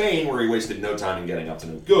to Spain, where he wasted no time in getting up to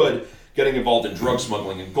no good, getting involved in drug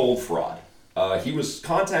smuggling and gold fraud. He was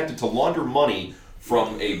contacted to launder money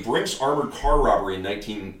from a Brinks armored car robbery in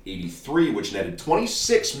 1983, which netted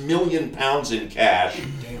 26 million pounds in cash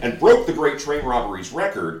and broke the Great Train Robberies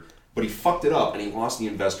record, but he fucked it up and he lost the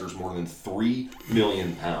investors more than 3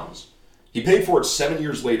 million pounds. He paid for it 7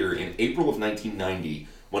 years later in April of 1990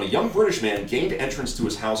 when a young British man gained entrance to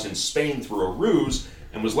his house in Spain through a ruse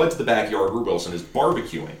and was led to the backyard where Wilson is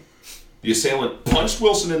barbecuing. The assailant punched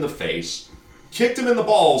Wilson in the face, kicked him in the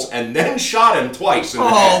balls, and then shot him twice in the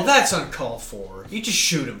head. Oh, that's uncalled for. You just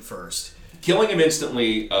shoot him first. Killing him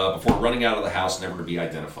instantly before running out of the house, never to be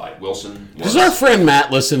identified. Wilson was... Does our friend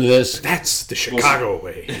Matt listen to this? That's the Chicago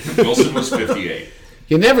way. Wilson was 58.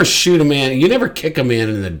 You never shoot a man. You never kick a man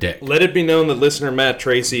in the dick. Let it be known that listener Matt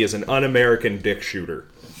Tracy is an un-American dick shooter.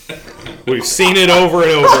 We've seen it over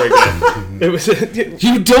and over again. It was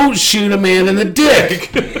You don't shoot a man in the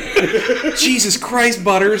dick. Jesus Christ,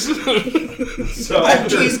 Butters. So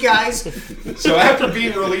Jeez, guys. So after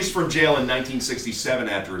being released from jail in 1967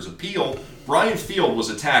 after his appeal, Brian Field was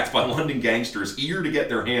attacked by London gangsters eager to get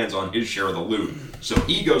their hands on his share of the loot. So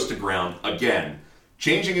he goes to ground again,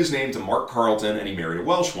 changing his name to Mark Carlton, and he married a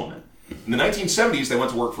Welsh woman. In the 1970s, they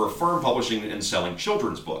went to work for a firm publishing and selling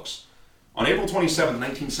children's books. On April 27,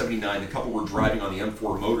 1979, the couple were driving on the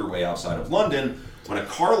M4 motorway outside of London when a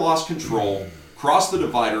car lost control, crossed the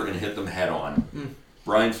divider, and hit them head-on.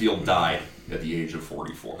 Brian Field died at the age of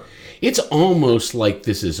 44. It's almost like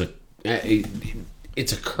this is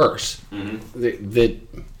it's a curse. That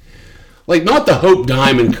like, not the Hope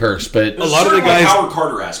Diamond curse, but There's A lot of sort the guys- Howard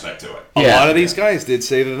Carter aspect to it. A Yeah. lot of these guys did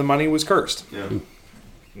say that the money was cursed. Yeah.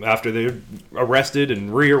 After they're arrested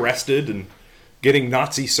and rearrested and getting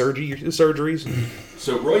Nazi surgeries.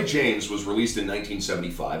 So Roy James was released in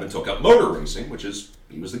 1975 and took up motor racing,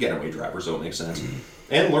 he was the getaway driver, so it makes sense.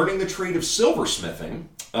 And learning the trade of silversmithing,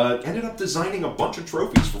 ended up designing a bunch of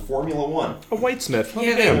trophies for Formula One. A whitesmith.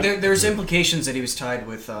 Yeah, there's implications that he was tied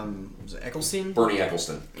with, was it Eccleston? Bernie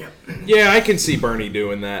Eccleston. Yeah, I can see Bernie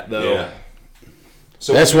doing that, though. Yeah.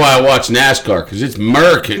 So that's why I watch NASCAR, because it's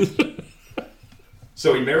murking.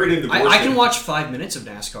 So he married and divorced. I can watch 5 minutes of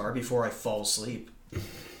NASCAR before I fall asleep.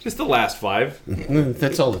 Just the last 5.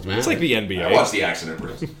 That's all that matters. It's like the I NBA. watched the accident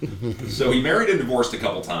reels. So he married and divorced a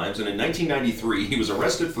couple times, and in 1993 he was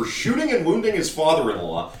arrested for shooting and wounding his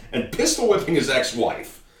father-in-law and pistol whipping his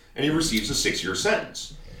ex-wife, and he receives a 6-year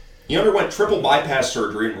sentence. He underwent triple bypass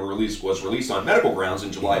surgery and was released on medical grounds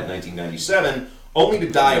in July of 1997, only to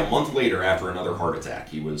die a month later after another heart attack.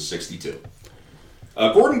 He was 62.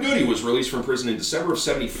 Gordon Goody was released from prison in December of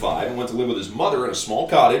 75 and went to live with his mother in a small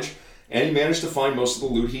cottage and he managed to find most of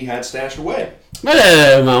the loot he had stashed away.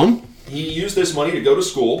 Mom. He used this money to go to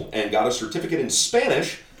school and got a certificate in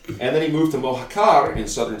Spanish, and then he moved to Mojácar in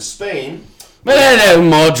southern Spain.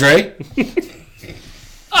 Madre.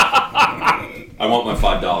 I want my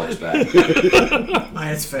 $5 back.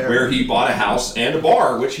 That's fair. Where he bought a house and a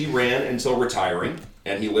bar, which he ran until retiring,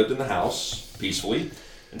 and he lived in the house peacefully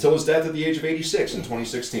until his death at the age of 86 in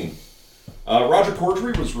 2016. Roger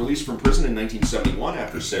Corddry was released from prison in 1971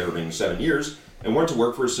 after serving 7 years and went to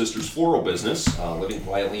work for his sister's floral business, living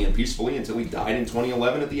quietly and peacefully until he died in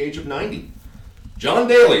 2011 at the age of 90. John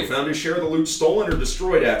Daly found his share of the loot stolen or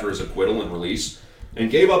destroyed after his acquittal and release, and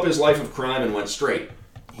gave up his life of crime and went straight.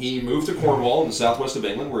 He moved to Cornwall in the southwest of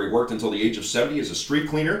England, where he worked until the age of 70 as a street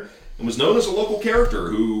cleaner and was known as a local character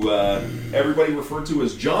who everybody referred to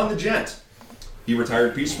as John the Gent. He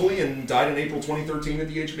retired peacefully and died in April 2013 at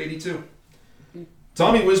the age of 82.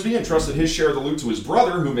 Tommy Wisby entrusted his share of the loot to his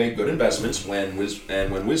brother, who made good investments. When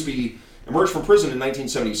Wisby emerged from prison in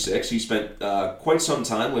 1976, he spent quite some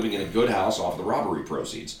time living in a good house off the robbery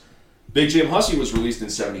proceeds. Big Jim Hussey was released in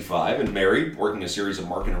 75 and married, working a series of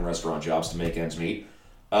market and restaurant jobs to make ends meet.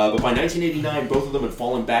 But by 1989, both of them had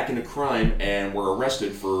fallen back into crime and were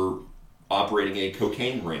arrested for operating a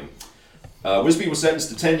cocaine ring. Wisby was sentenced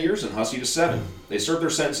to 10 years and Hussey to 7. They served their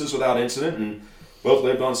sentences without incident and both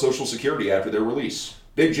lived on Social Security after their release.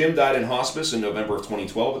 Big Jim died in hospice in November of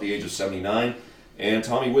 2012 at the age of 79, and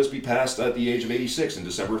Tommy Wisby passed at the age of 86 in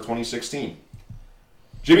December of 2016.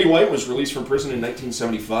 Jimmy White was released from prison in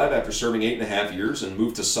 1975 after serving 8.5 years and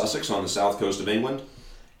moved to Sussex on the south coast of England.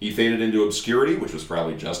 He faded into obscurity, which was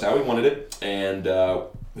probably just how he wanted it, and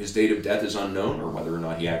his date of death is unknown, or whether or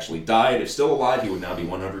not he actually died. If still alive, he would now be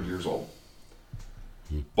 100 years old.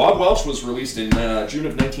 Bob Welch was released in June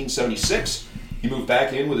of 1976. He moved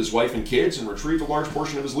back in with his wife and kids and retrieved a large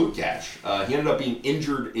portion of his loot cache. He ended up being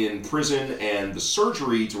injured in prison, and the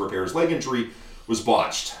surgery to repair his leg injury was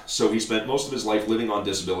botched. So he spent most of his life living on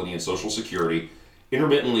disability and Social Security,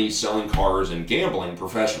 intermittently selling cars and gambling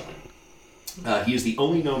professionally. He is the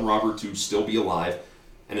only known robber to still be alive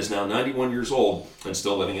and is now 91 years old and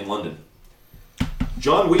still living in London.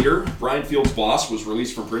 John Weir, Brian Field's boss, was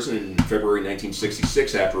released from prison in February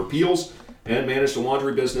 1966 after appeals and managed a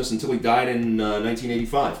laundry business until he died in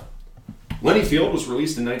 1985. Lenny Field was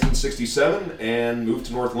released in 1967 and moved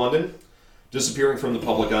to North London, disappearing from the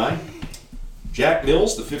public eye. Jack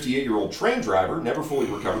Mills, the 58-year-old train driver, never fully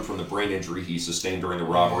recovered from the brain injury he sustained during the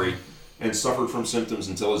robbery and suffered from symptoms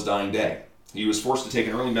until his dying day. He was forced to take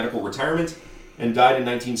an early medical retirement and died in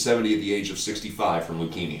 1970 at the age of 65 from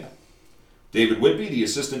leukemia. David Whitby, the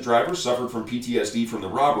assistant driver, suffered from PTSD from the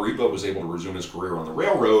robbery but was able to resume his career on the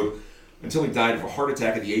railroad until he died of a heart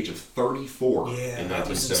attack at the age of 34 in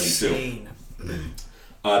 1972.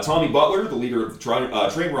 Tommy Butler, the leader of the train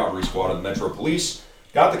robbery squad of the Metro Police,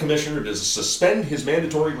 got the commissioner to suspend his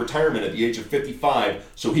mandatory retirement at the age of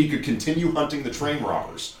 55 so he could continue hunting the train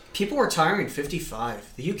robbers. People are retiring at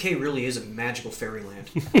 55. The UK really is a magical fairyland.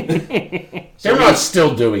 They're not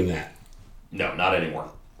still doing that. No, not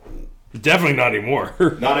anymore. Definitely not anymore.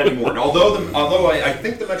 Not anymore. Although I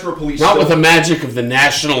think the Metro Police... Not with the magic of the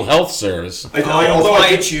National Health Service. This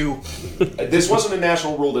wasn't a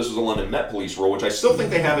national rule, this was a London Met Police rule, which I still think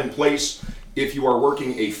they have in place. If you are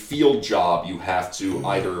working a field job, you have to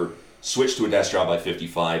either switch to a desk job by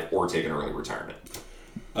 55 or take an early retirement.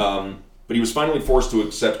 But he was finally forced to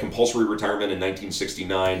accept compulsory retirement in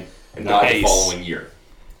 1969 and died the following year.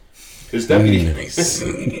 His deputy,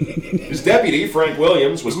 Frank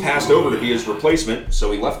Williams, was passed over to be his replacement,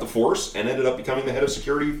 so he left the force and ended up becoming the head of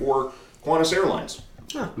security for Qantas Airlines.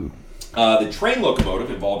 The train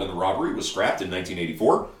locomotive involved in the robbery was scrapped in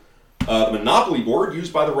 1984. The Monopoly board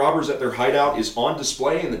used by the robbers at their hideout is on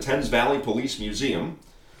display in the Thames Valley Police Museum.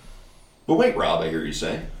 But wait, Rob, I hear you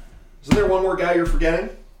say. Isn't there one more guy you're forgetting?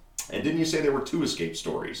 And didn't you say there were 2 escape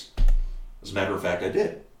stories? As a matter of fact, I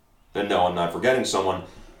did. Then no, I'm not forgetting someone.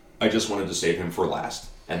 I just wanted to save him for last.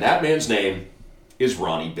 And that man's name is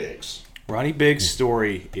Ronnie Biggs. Ronnie Biggs'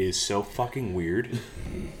 story is so fucking weird.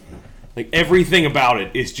 Like, everything about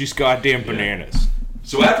it is just goddamn bananas.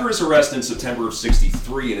 So after his arrest in September of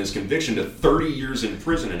 63 and his conviction to 30 years in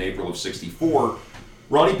prison in April of 64,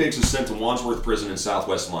 Ronnie Biggs was sent to Wandsworth Prison in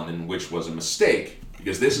southwest London, which was a mistake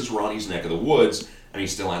because this is Ronnie's neck of the woods and he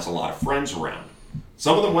still has a lot of friends around.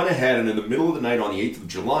 Some of them went ahead and in the middle of the night on the 8th of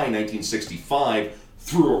July, 1965,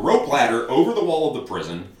 threw a rope ladder over the wall of the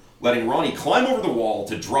prison, letting Ronnie climb over the wall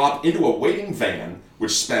to drop into a waiting van,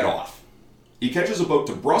 which sped off. He catches a boat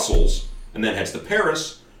to Brussels and then heads to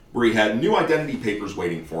Paris, where he had new identity papers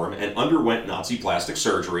waiting for him and underwent Nazi plastic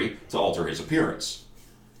surgery to alter his appearance.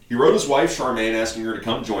 He wrote his wife, Charmaine, asking her to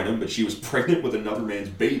come join him, but she was pregnant with another man's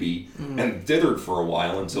baby and dithered for a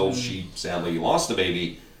while until she sadly lost the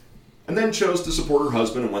baby, and then chose to support her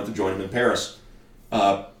husband and went to join him in Paris,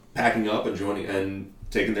 packing up and joining and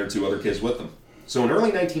taking their 2 other kids with them. So in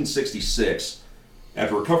early 1966,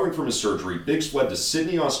 after recovering from his surgery, Biggs fled to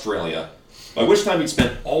Sydney, Australia, by which time he'd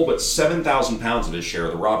spent all but £7,000 of his share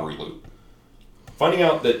of the robbery loot. Finding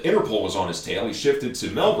out that Interpol was on his tail, he shifted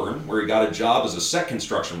to Melbourne, where he got a job as a set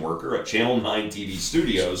construction worker at Channel 9 TV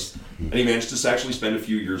studios, and he managed to actually spend a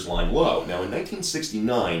few years lying low. Now, in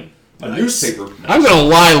 1969, a newspaper... I'm going to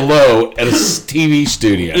lie low at a TV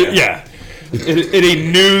studio. Yeah. In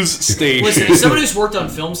a news station. Listen, as someone who's worked on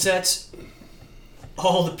film sets,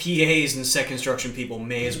 all the PAs and set construction people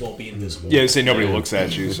may as well be invisible. Yeah, say nobody looks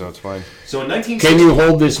at you, so it's fine. So in 1960... Can you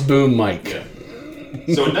hold this boom mic? Yeah.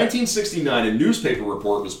 So in 1969, a newspaper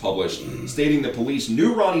report was published stating that police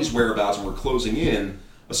knew Ronnie's whereabouts and were closing in,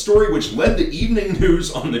 a story which led to evening news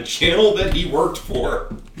on the channel that he worked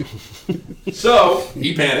for. So,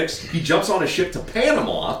 he panics, he jumps on a ship to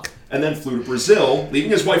Panama, and then flew to Brazil,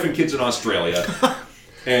 leaving his wife and kids in Australia.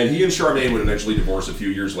 And he and Charmaine would eventually divorce a few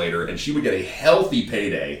years later, and she would get a healthy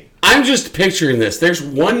payday. I'm just picturing this. There's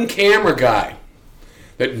one camera guy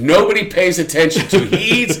that nobody pays attention to.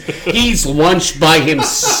 He's lunch by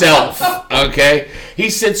himself, okay?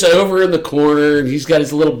 He sits over in the corner, and he's got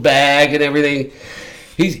his little bag and everything.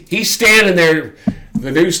 He's standing there,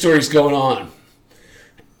 the news story's going on,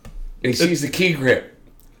 and he sees the key grip.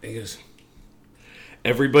 And he goes...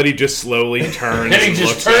 Everybody just slowly turns And he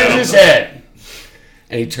just turns his head.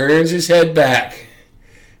 And he turns his head back.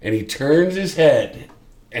 And he turns his head.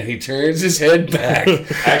 And he turns his head back.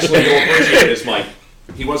 Actually, you'll appreciate this, Mike.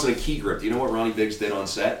 He wasn't a key grip. Do you know what Ronnie Biggs did on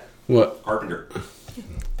set? What? Carpenter.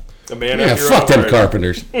 A man Yeah, after your fuck own them heart.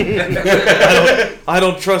 carpenters. I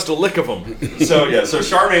don't trust a lick of them. So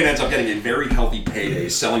Charmaine ends up getting a very healthy payday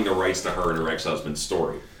selling the rights to her and her ex-husband's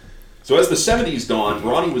story. So as the 70s dawned,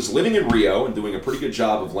 Ronnie was living in Rio and doing a pretty good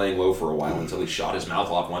job of laying low for a while until he shot his mouth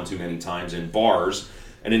off one too many times in bars.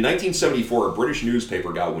 And in 1974, a British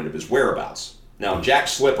newspaper got wind of his whereabouts. Now, Jack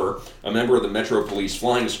Slipper, a member of the Metro Police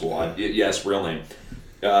Flying Squad, yes, real name,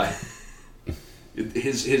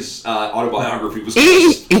 his autobiography was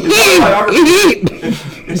his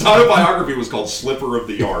autobiography was called Slipper of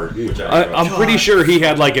the Yard. Which I'm pretty sure he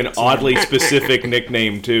had like an oddly specific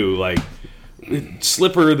nickname too, like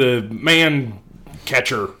Slipper the Man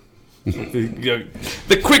Catcher,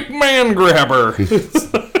 the Quick Man Grabber.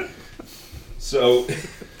 So,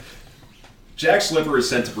 Jack Slipper is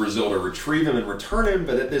sent to Brazil to retrieve him and return him,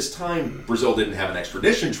 but at this time, Brazil didn't have an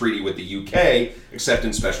extradition treaty with the UK, except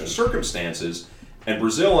in special circumstances, and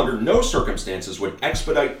Brazil, under no circumstances, would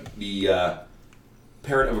expedite the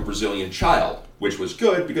parent of a Brazilian child, which was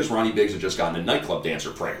good because Ronnie Biggs had just gotten a nightclub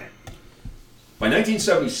dancer pregnant. By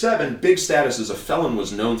 1977, Biggs' status as a felon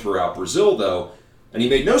was known throughout Brazil, though, and he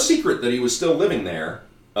made no secret that he was still living there.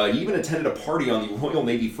 He even attended a party on the Royal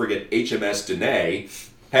Navy frigate HMS Danae,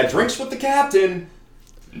 had drinks with the captain.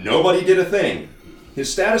 Nobody did a thing. His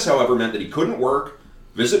status, however, meant that he couldn't work,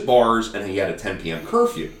 visit bars, and he had a 10 p.m.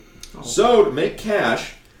 curfew. Oh. So, to make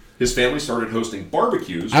cash, his family started hosting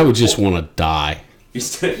barbecues. I would just want to die.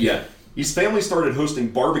 His family started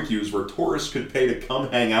hosting barbecues where tourists could pay to come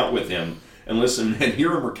hang out with him and listen and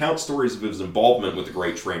hear him recount stories of his involvement with the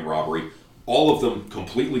Great Train Robbery, all of them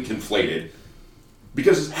completely conflated,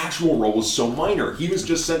 because his actual role was so minor. He was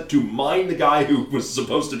just sent to mine the guy who was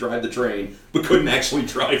supposed to drive the train, but couldn't actually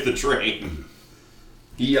drive the train.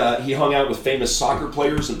 He hung out with famous soccer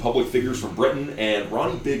players and public figures from Britain, and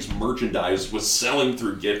Ronnie Biggs' merchandise was selling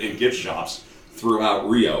through gift shops throughout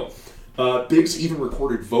Rio. Biggs even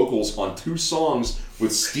recorded vocals on 2 songs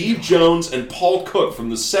with Steve Jones and Paul Cook from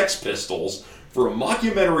the Sex Pistols for a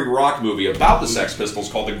mockumentary rock movie about the Sex Pistols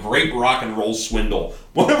called The Great Rock and Roll Swindle.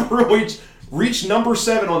 One of which reached number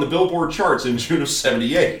 7 on the Billboard charts in June of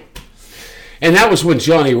 '78. And that was when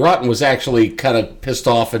Johnny Rotten was actually kind of pissed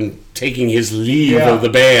off and taking his leave of the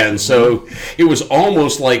band. So it was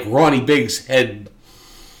almost like Ronnie Biggs had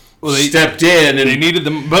stepped in and they needed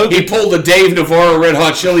them both. He pulled the Dave Navarro Red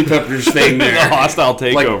Hot Chili Peppers thing there. The hostile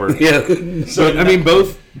takeover. So I mean,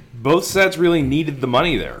 both sets really needed the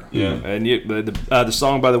money there. Yeah. And the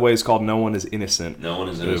song, by the way, is called "No One Is Innocent." No One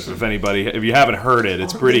Is Innocent. If you haven't heard it,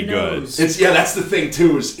 it's pretty good. That's the thing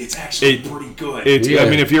too. Is it's actually pretty good. I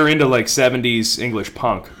mean, if you're into like '70s English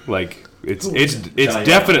punk, like it's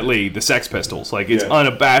definitely the Sex Pistols. Like it's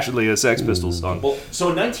unabashedly a Sex Pistols song. Well, so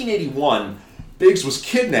in 1981, Biggs was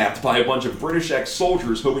kidnapped by a bunch of British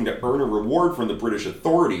ex-soldiers hoping to earn a reward from the British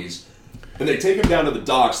authorities. And they take him down to the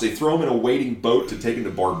docks. They throw him in a waiting boat to take him to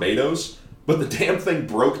Barbados. But the damn thing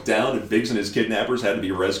broke down, and Biggs and his kidnappers had to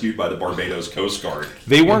be rescued by the Barbados Coast Guard.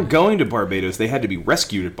 They weren't going to Barbados. They had to be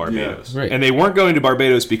rescued at Barbados. Yeah. Right. And they weren't going to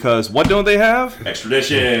Barbados because what don't they have?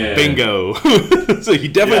 Extradition. Bingo. So you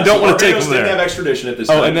definitely don't want to take Barbados them didn't have there. extradition at this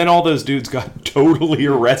time. Oh, and then all those dudes got totally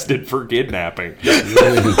arrested for kidnapping.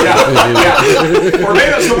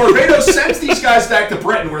 So Barbados sends these guys back to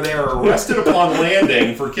Britain, where they are arrested upon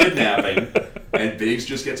landing for kidnapping, and Biggs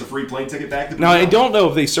just gets a free plane ticket back to Brazil. Now, I don't know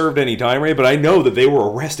if they served any time, Ray, but I know that they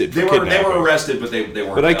were arrested for kidnapping. They were arrested, but they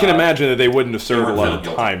weren't. But I can imagine that they wouldn't have served a weren't lot found of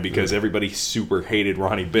guilty. time because everybody super hated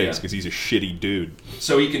Ronnie Biggs Yeah. because he's a shitty dude.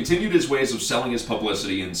 So he continued his ways of selling his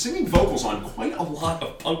publicity and singing vocals on quite a lot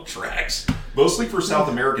of punk tracks, mostly for South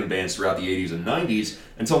American bands throughout the 80s and 90s,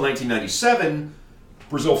 until 1997,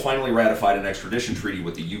 Brazil finally ratified an extradition treaty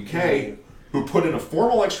with the UK, who put in a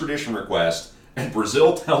formal extradition request, and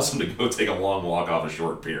Brazil tells him to go take a long walk off a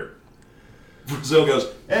short pier. Brazil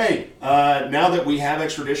goes, hey, now that we have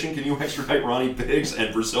extradition, can you extradite Ronnie Biggs?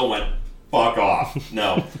 And Brazil went, fuck off.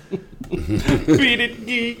 No. Beat it,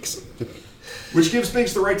 geeks. Which gives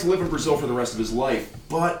Biggs the right to live in Brazil for the rest of his life.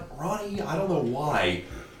 But Ronnie, I don't know why,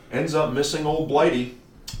 ends up missing old Blighty.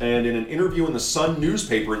 And in an interview in the Sun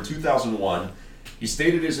newspaper in 2001, he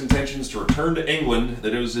stated his intentions to return to England,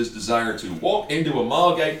 that it was his desire to walk into a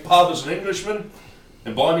Margate pub as an Englishman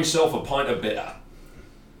and buy myself a pint of bitter.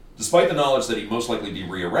 Despite the knowledge that he'd most likely be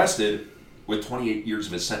rearrested, with 28 years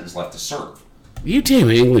of his sentence left to serve. You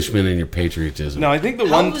damn Englishmen and your patriotism. No, I think the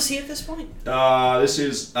How one... old was he at this point? This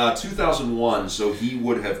is 2001, so he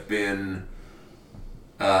would have been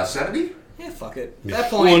 70? Yeah, fuck it. At that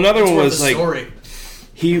point, Well, another it's one worth was the like- story.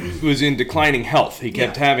 He was in declining health. He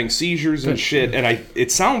kept Yeah. having seizures and shit, and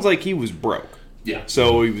it sounds like he was broke. Yeah.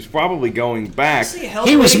 So he was probably going back. See, hell,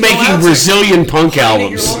 He was you go making out, Brazilian punk playing at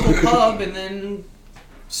your albums. local pub and then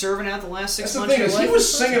serving out the last 6 That's the months thing of is, your he life.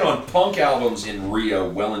 was singing on punk albums in Rio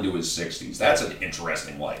well into his 60s. That's an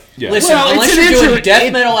interesting life. Yeah. Listen, Well, unless it's you're an doing inter- death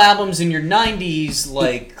it- metal albums in your 90s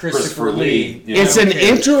like Christopher Lee. you know? It's an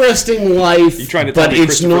interesting life, You trying to tell but me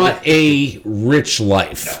it's Christopher not a rich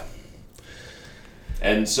life.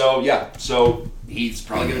 And so he's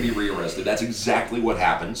probably going to be rearrested. That's exactly what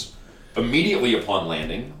happens. Immediately upon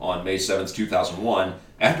landing on May 7th, 2001,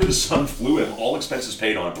 after the Sun flew him, all expenses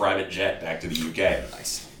paid on a private jet back to the UK.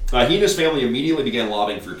 Nice. He and his family immediately began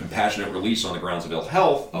lobbying for compassionate release on the grounds of ill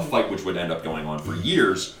health, a fight which would end up going on for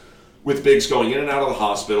years, with Biggs going in and out of the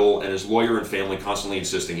hospital and his lawyer and family constantly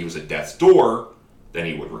insisting he was at death's door. Then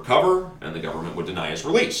he would recover, and the government would deny his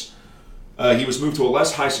release. He was moved to a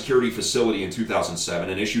less high-security facility in 2007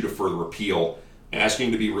 and issued a further appeal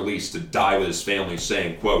asking to be released to die with his family,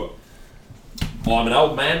 saying, quote, I'm an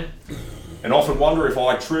old man and often wonder if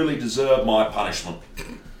I truly deserve my punishment.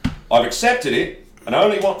 I've accepted it and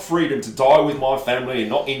only want freedom to die with my family and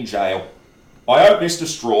not in jail. I hope Mr.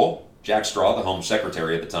 Straw, Jack Straw, the Home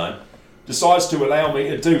Secretary at the time, decides to allow me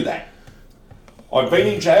to do that. I've been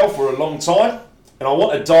in jail for a long time and I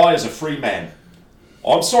want to die as a free man.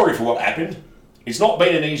 I'm sorry for what happened. It's not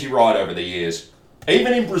been an easy ride over the years.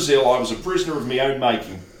 Even in Brazil, I was a prisoner of my own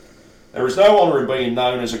making. There is no honour in being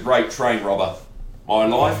known as a great train robber. My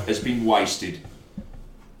life has been wasted.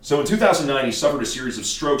 So in 2009, he suffered a series of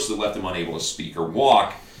strokes that left him unable to speak or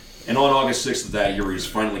walk. And on August 6th of that year, he was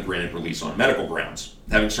finally granted release on medical grounds,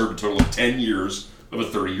 having served a total of 10 years of a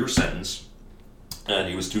 30-year sentence. And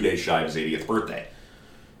he was 2 days shy of his 80th birthday.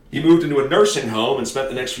 He moved into a nursing home and spent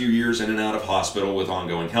the next few years in and out of hospital with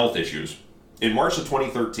ongoing health issues. In March of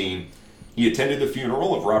 2013, he attended the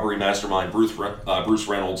funeral of robbery mastermind Bruce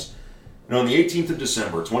Reynolds. And on the 18th of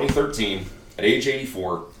December 2013, at age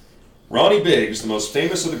 84, Ronnie Biggs, the most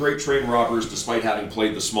famous of the great train robbers despite having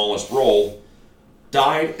played the smallest role,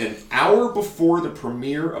 died an hour before the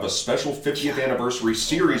premiere of a special 50th anniversary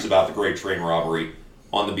series about the Great Train Robbery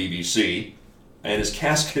on the BBC. And his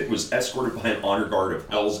casket was escorted by an honor guard of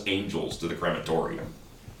Hell's Angels to the crematorium.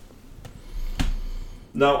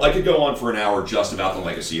 Now, I could go on for an hour just about the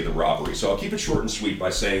legacy of the robbery, so I'll keep it short and sweet by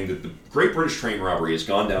saying that the Great British Train Robbery has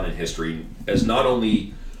gone down in history as not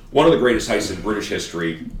only one of the greatest heists in British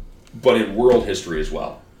history, but in world history as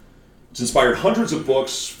well. It's inspired hundreds of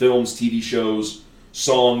books, films, TV shows,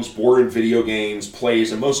 songs, board and video games,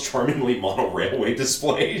 plays, and most charmingly model railway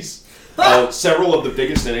displays. Several of the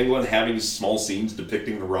biggest in England having small scenes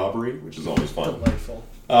depicting the robbery, which is always fun. Delightful.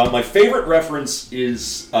 My favorite reference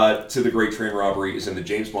is to the Great Train Robbery is in the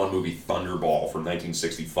James Bond movie Thunderball from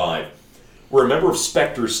 1965, where a member of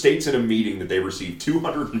Spectre states in a meeting that they received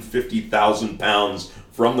 £250,000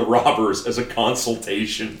 from the robbers as a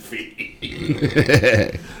consultation fee.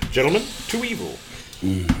 Gentlemen, to evil.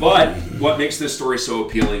 But what makes this story so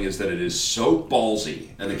appealing is that it is so ballsy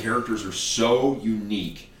and the characters are so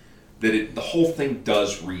unique that the whole thing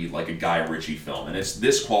does read like a Guy Ritchie film. And it's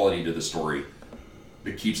this quality to the story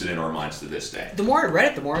that keeps it in our minds to this day. The more I read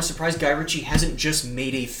it, the more I was surprised Guy Ritchie hasn't just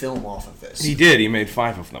made a film off of this. He did. He made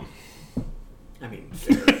 5 of them. I mean,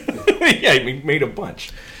 fair. Yeah, he made a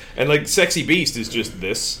bunch. And like Sexy Beast is just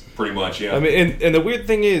this. Pretty much, yeah. I mean, and the weird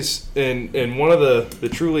thing is, and one of the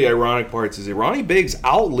truly ironic parts is that Ronnie Biggs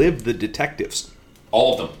outlived the detectives.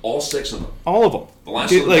 All of them. All 6 of them. All of them. The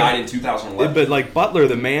last one died in 2011. But like Butler,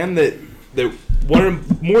 the man that wanted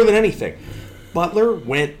him more than anything, Butler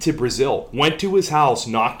went to Brazil, went to his house,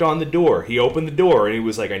 knocked on the door. He opened the door, and he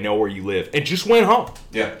was like, I know where you live. And just went home.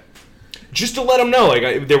 Yeah. Just to let him know,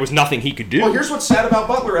 like, there was nothing he could do. Well, here's what's sad about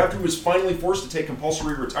Butler. After he was finally forced to take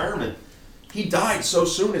compulsory retirement, he died so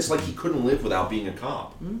soon, it's like he couldn't live without being a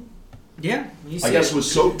cop. Yeah. I guess it was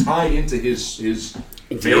so tied into his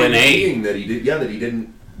very DNA being that he did. Yeah, that he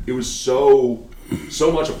didn't. It was so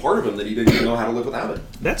much a part of him that he didn't even know how to live without it.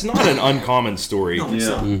 That's not an uncommon story. No, it's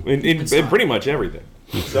not. In pretty much everything.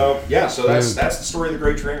 So yeah, so that's the story of the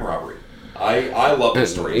Great Train Robbery. I love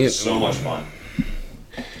this story. It's so much fun.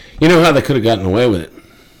 You know how they could have gotten away with it?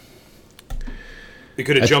 He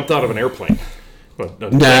could have jumped out of an airplane.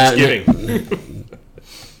 On Thanksgiving.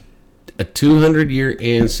 A 200-year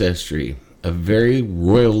ancestry of very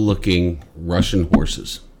royal-looking Russian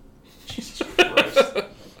horses. Jesus Christ.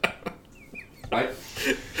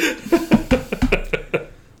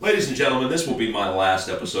 Ladies and gentlemen, this will be my last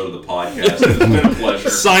episode of the podcast. It's been a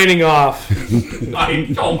pleasure. Signing off.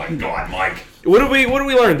 Oh my God, Mike. What did we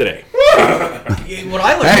learn today? What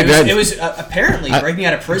I learned it was apparently breaking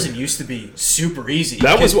out of prison used to be super easy.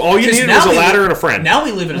 That was all you needed was a ladder and a friend. Now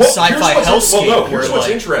we live in a sci-fi hellscape. Here's what's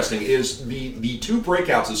interesting is the 2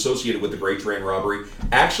 breakouts associated with the Great Train Robbery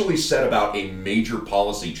actually set about a major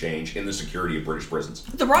policy change in the security of British prisons.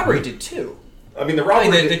 The robbery did too. I mean, the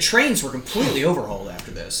robbery. The trains were completely overhauled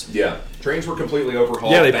after this. Yeah, trains were completely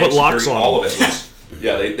overhauled. Yeah, they put locks on all of it.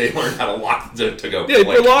 Yeah, they learned how to lock to go. Yeah, they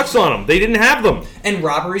put locks on them. They didn't have them. And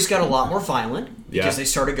robberies got a lot more violent because they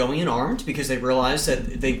started going in armed because they realized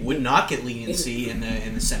that they would not get leniency in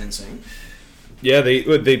the sentencing. Yeah,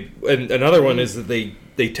 and another one is that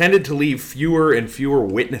they tended to leave fewer and fewer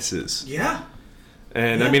witnesses. Yeah.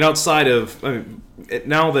 And I mean, outside of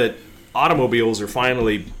now that automobiles are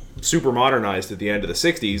finally super modernized at the end of the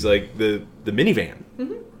 60s, like the minivan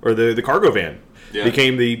or the cargo van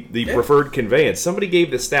became the preferred conveyance. Somebody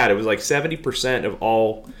gave the stat. It was like 70% of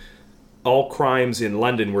all crimes in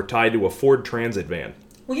London were tied to a Ford Transit van.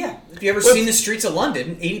 Well, yeah. If you ever seen the streets of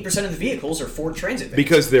London, 80% of the vehicles are Ford Transit vans.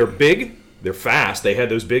 Because they're big, they're fast, they had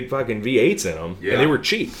those big fucking V8s in them, and they were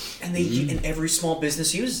cheap. And and every small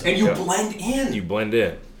business uses them. And you blend in. You blend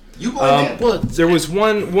in. Well, there was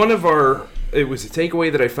one of our... It was a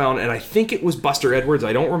takeaway that I found, and I think it was Buster Edwards.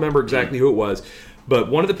 I don't remember exactly who it was.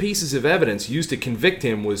 But one of the pieces of evidence used to convict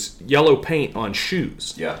him was yellow paint on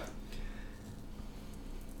shoes. Yeah.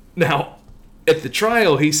 Now, at the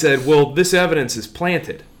trial, he said, well, this evidence is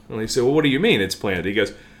planted. And they said, well, what do you mean it's planted? He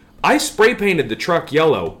goes, I spray painted the truck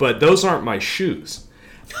yellow, but those aren't my shoes.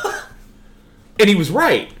 And he was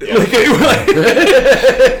right. Yeah.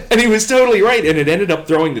 And he was totally right. And it ended up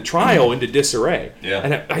throwing the trial into disarray. Yeah.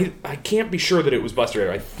 And I can't be sure that it was Buster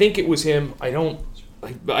Edwards. I think it was him.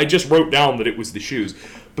 I just wrote down that it was the shoes.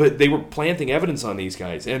 But they were planting evidence on these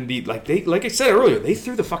guys. And like I said earlier, they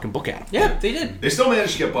threw the fucking book at him. Yeah, they did. They still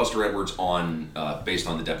managed to get Buster Edwards on based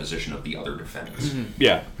on the deposition of the other defendants. Mm-hmm.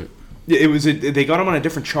 Yeah. They got him on a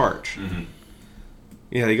different charge. Mm-hmm.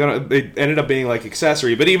 Yeah, they ended up being like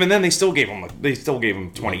accessory, but even then they still gave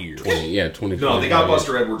him 20 years. 20. No, they got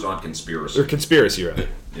Buster Edwards on conspiracy. Or conspiracy, right?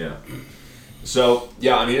 Yeah. So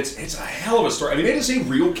yeah, I mean it's a hell of a story. I mean it is a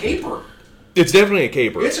real caper. It's definitely a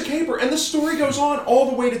caper. It's a caper, and the story goes on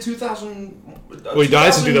all the way to 2000. Well, he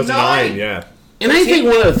dies in 2009. Yeah. And I think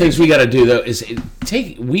one of the things we got to do though is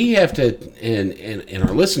we have to, and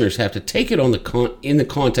our listeners have to take it in the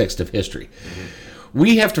context of history. Mm-hmm.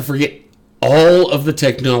 We have to forget all of the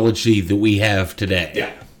technology that we have today.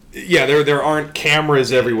 Yeah. Yeah, there aren't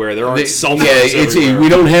cameras everywhere. There aren't cell phones everywhere. We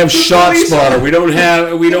don't have shot spotter. We don't have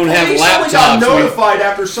laptops. Someone got notified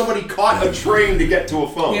after somebody caught a train to get to a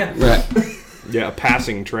phone. Yeah. Right. Yeah, a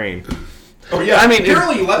passing train. Oh yeah, I mean,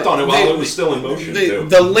 apparently leapt on it while it was still in motion.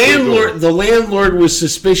 The landlord was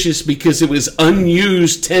suspicious because it was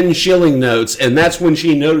unused 10-shilling notes, and that's when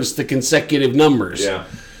she noticed the consecutive numbers. Yeah,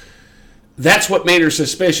 that's what made her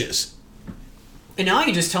suspicious. And now I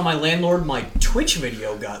can just tell my landlord my Twitch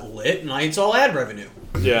video got lit, and it's all ad revenue.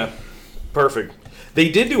 Yeah, perfect. They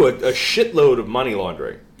did do a shitload of money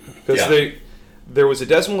laundering because there was a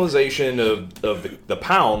decimalization of the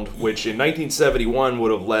pound, which in 1971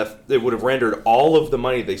 would have rendered all of the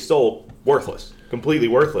money they stole worthless, completely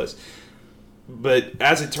worthless. But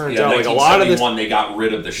as it turns out, like a lot of this, they got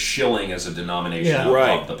rid of the shilling as a denomination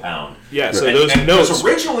of the pound. Yeah, so those notes. Because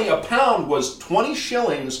originally a pound was 20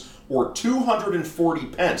 shillings or 240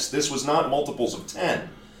 pence. This was not multiples of 10.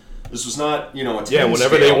 This was not, a 10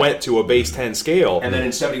 whenever scale. they went to a base 10 scale. And then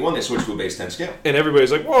in 71 they switched to a base 10 scale. And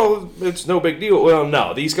everybody's like, well, it's no big deal. Well,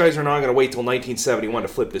 no, these guys are not going to wait till 1971 to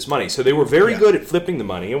flip this money. So they were very good at flipping the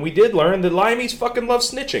money, and we did learn that Limeys fucking love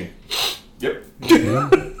snitching. Yep.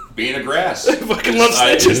 Being a grass. Fucking love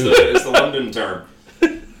snitches. Is the London term.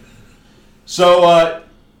 So,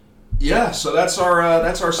 so that's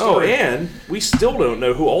our story. Oh, and we still don't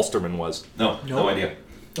know who Ulsterman was. No idea.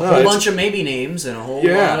 A whole bunch of maybe names and a whole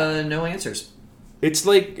lot of no answers. It's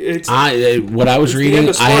like what I was reading. The end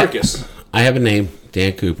of Spartacus. I have a name,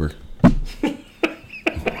 Dan Cooper.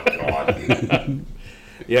 God.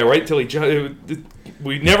 Yeah, right till he jumped.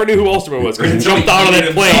 We never knew who Ulsterman was because he jumped out of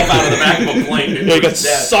that plane. Out of the back of a plane. He got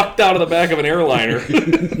sucked out of the back of an airliner.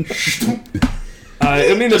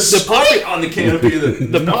 I mean, the popular on the canopy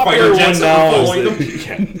of the popular one now following them.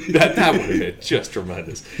 that would have been just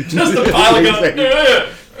tremendous. Just the pilot going,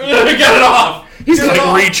 get it off. He's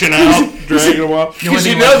like reaching out, dragging him off. Because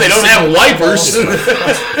they don't have wipers.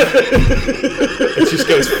 It just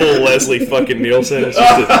goes full Leslie fucking Nielsen. It's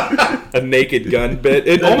just a Naked Gun bit.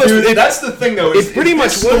 That's the thing, though. It pretty much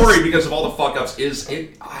story because of all the fuck ups.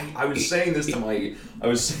 I was saying this to my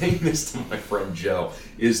friend Joe.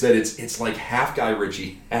 Is that it's like half Guy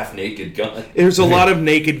Ritchie, half Naked Gun. There's a lot of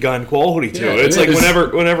Naked Gun quality to it. It's like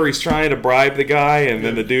whenever he's trying to bribe the guy, and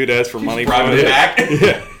then the dude asks for money from him. Back.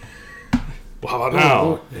 Yeah. Well, how about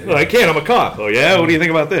now? Well, I can't. I'm a cop. Oh yeah. What do you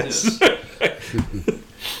think about this?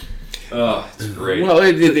 Oh, it's great. Well,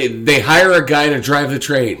 they hire a guy to drive the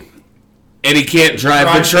train, and he can't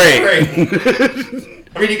drive the train.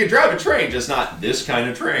 I mean, you can drive a train, just not this kind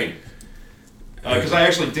of train. Because I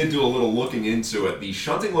actually did do a little looking into it. The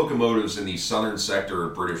shunting locomotives in the southern sector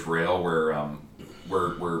of British Rail,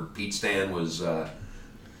 where Pete Stan was a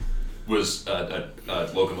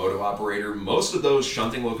locomotive operator. Most of those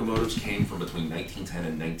shunting locomotives came from between 1910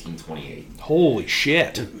 and 1928. Holy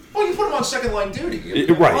shit! Well, you put them on second line duty.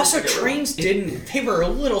 Right. Also, trains they were a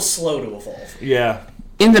little slow to evolve. Yeah.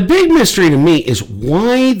 And the big mystery to me is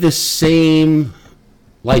why the same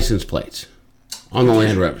license plates on the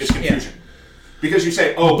Land Rovers. It's confusion. Because you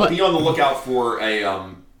say, be on the lookout for a,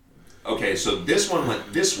 okay, so this one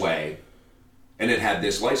went this way, and it had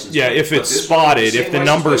this license plate. Yeah, if it's spotted, if the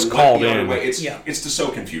number's called in. It's to sow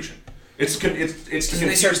confusion. It's to confuse they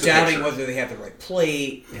start the doubting picture. whether they have the right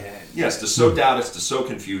plate. Yes, to sow doubt. It's to sow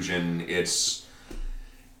confusion. It's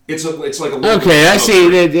like a little Okay, I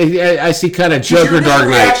see kind of Joker Dark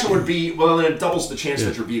Knight. reaction would be, well, then it doubles the chance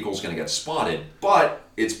that your vehicle is going to get spotted, but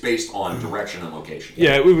it's based on direction and location.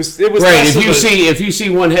 Yeah, it was Right, less if you see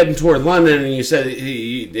one heading toward London and you said,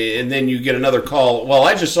 and then you get another call, well,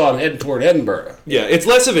 I just saw him heading toward Edinburgh. Yeah, it's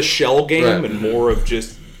less of a shell game Right. and more of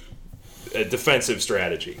just a defensive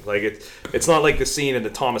strategy. Like it's not like the scene in the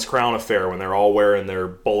Thomas Crown Affair when they're all wearing their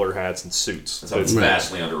bowler hats and suits. It's a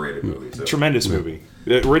vastly underrated movie. Too. Tremendous movie.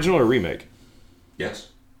 The original or remake? Yes.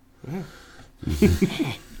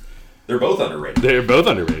 They're both underrated. They're both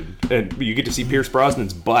underrated, and you get to see Pierce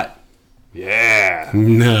Brosnan's butt. Yeah,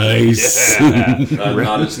 Nice. yeah.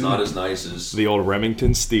 Not as nice as The old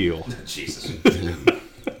Remington Steel. Jesus.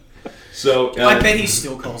 So I bet he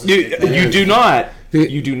still calls it.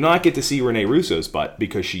 You do not get to see Rene Russo's butt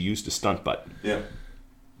because she used a stunt butt. Yeah.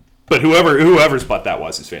 But whoever's butt that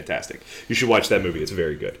was is fantastic. You should watch that movie. It's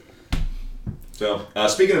very good. So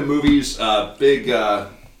speaking of movies, big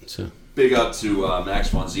up to Max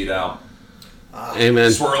von Sydow.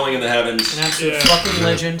 Amen. Swirling in the heavens. An absolute fucking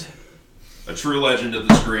legend. A true legend of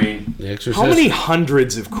the screen. The Exorcist. How many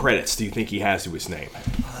hundreds of credits do you think he has to his name?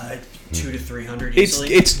 200 to 300 easily.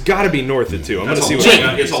 It's got to be north of 2. I'm going to see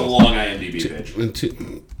what It's a long IMDb page.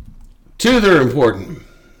 Two that are important.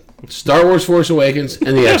 Star Wars Force Awakens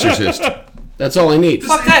and The Exorcist. That's all I need.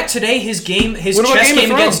 Fuck that. Today, his What about chess Game of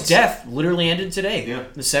game against Thrones? death literally ended today. Yeah.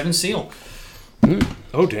 The Seventh Seal.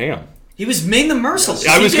 Oh, damn. He was Ming the Merciless.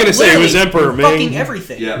 I was He gonna did say it was literally Emperor Ming. fucking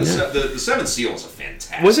everything. Yeah, the Seventh Seal is a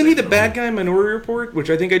fantastic. Wasn't he the bad guy in Minority Report?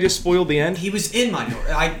 Which I think I just spoiled the end. He was in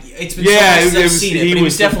Minority. It's been Yeah, so long since it I've was- seen it, he but he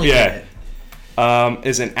was was- definitely yeah. in it.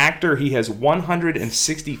 As an actor, he has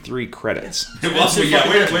 163 credits. Way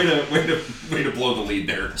to blow the lead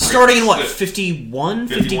there. Starting in what, 51,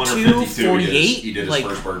 51 or 52, 52, 48? He did his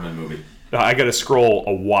first Birdman movie. I got to scroll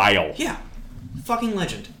a while. Yeah. Fucking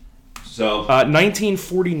legend. So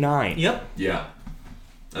 1949. Yep. yeah,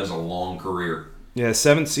 That was a long career. Yeah,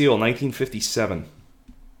 Seventh Seal, 1957.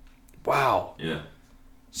 Wow. Yeah.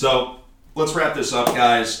 So, let's wrap this up,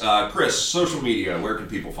 guys. Chris, social media, where can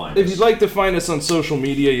people find us? If you'd like to find us on social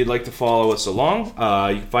media, you'd like to follow us along,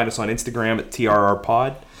 you can find us on Instagram at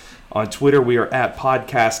TRRPod. On Twitter, we are at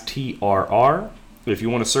PodcastTRR. If you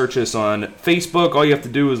want to search us on Facebook, all you have to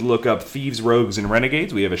do is look up Thieves, Rogues, and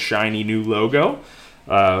Renegades. We have a shiny new logo.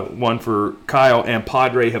 One for Kyle and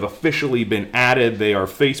Padre have officially been added. They are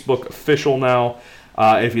Facebook official now.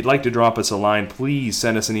 If you'd like to drop us a line, please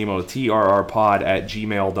send us an email to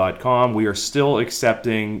trrpod@gmail.com. We are still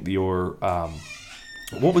accepting your...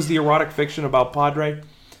 what was the erotic fiction about Padre?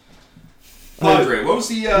 Padre, what was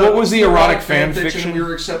the erotic fan fiction we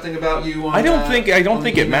were accepting about you? On, I don't think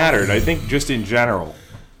it mattered. I think just in general.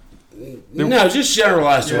 No, just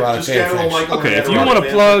generalized erotic fan fiction. Michael Okay, if you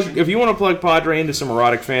want to plug Padre into some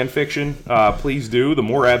erotic fan fiction, please do. The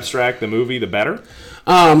more abstract the movie, the better.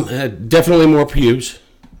 Definitely more pubes.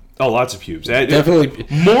 Oh, lots of pubes. Definitely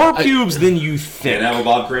more pubes than you think. Can't have a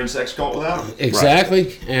Bob Crane sex cult without him. Exactly,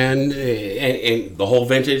 right. and the whole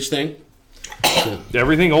vintage thing.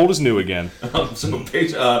 Everything old is new again. If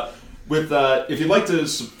you'd like to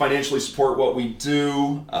financially support what we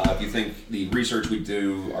do, if you think the research we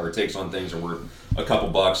do, our takes on things are worth a couple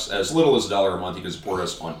bucks, as little as $1 a month, you can support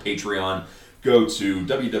us on Patreon. Go to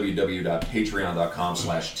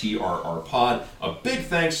www.patreon.com/TRRPod. A big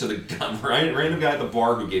thanks to the random guy at the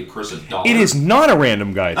bar who gave Chris $1. It is not a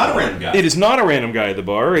random guy. Not a random guy. It is not a random guy at the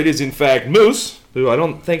bar. It is, in fact, Moose, who I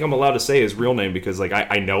don't think I'm allowed to say his real name because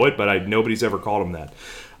I know it, but nobody's ever called him that.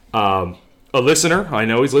 A listener. I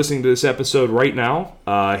know he's listening to this episode right now.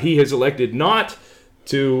 He has elected not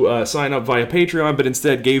to sign up via Patreon, but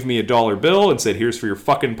instead gave me $1 bill and said, "Here's for your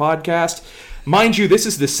fucking podcast." Mind you, this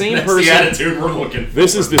is the same person. That's the attitude we're looking for.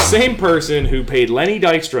 This is the same person who paid Lenny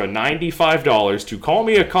Dykstra $95 to call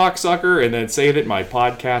me a cocksucker and then say that my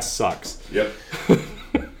podcast sucks. Yep.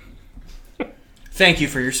 Thank you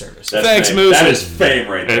for your service. Thanks, fame. Moose. That is fame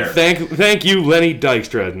right there. And thank you, Lenny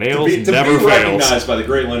Dykstra. Nails to never be fails. recognized by the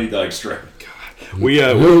great Lenny Dykstra. We just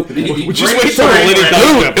wait till Lenny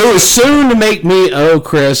Dykstra. It was soon to make me owe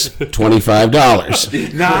Chris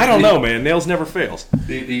 $25. Nah, I don't know, man. Nails never fails.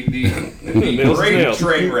 The Nails great nails.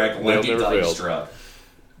 train wreck Lenny never fails. Dykstra.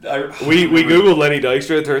 We Googled Lenny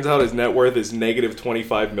Dykstra. It turns out his net worth is negative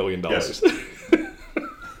 $25 million. Yes.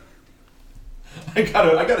 I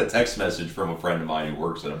got a text message from a friend of mine who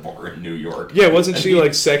works at a bar in New York. Yeah, wasn't she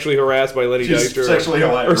like sexually harassed by Lenny Dykstra? Sexually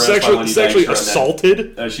harassed or by Lenny sexually Dykstra,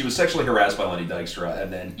 assaulted? She was sexually harassed by Lenny Dykstra,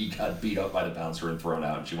 and then he got beat up by the bouncer and thrown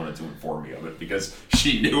out, and she wanted to inform me of it because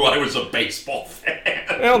she knew I was a baseball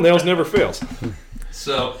fan. Well, Nails never fails.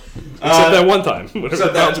 So, except that one time when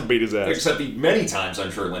the bouncer beat his ass. Except the many times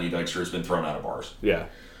I'm sure Lenny Dykstra has been thrown out of bars. Yeah.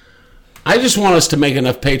 I just want us to make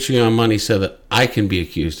enough Patreon money so that I can be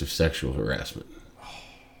accused of sexual harassment.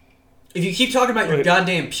 If you keep talking about your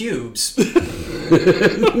goddamn pubes,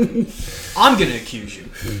 I'm going to accuse you.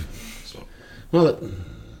 Well,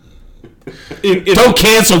 don't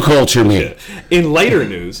cancel culture me. In later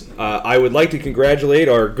news, I would like to congratulate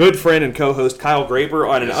our good friend and co-host Kyle Graper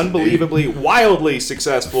on an unbelievably, wildly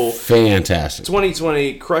successful Fantastic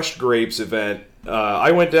 2020 Crushed Grapes event.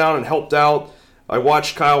 I went down and helped out. I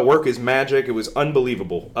watched Kyle work his magic. It was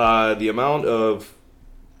unbelievable. The amount of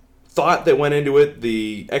thought that went into it,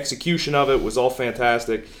 the execution of it was all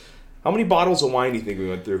fantastic. How many bottles of wine do you think we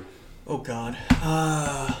went through? Oh, God.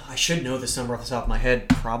 I should know this number off the top of my head.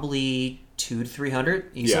 Probably 200 to 300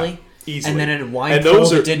 easily. Yeah, easily. And then a wine pool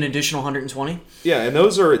that did an additional 120. Yeah, and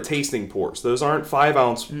those are tasting pours. Those aren't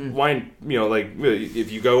 5-ounce wine. You know, like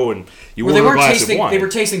if you go and you order a glass of wine. They were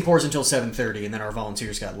tasting pours until 7:30, and then our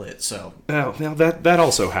volunteers got lit. So now that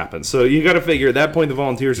also happens. So you got to figure at that point the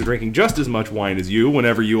volunteers are drinking just as much wine as you.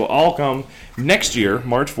 Whenever you all come next year,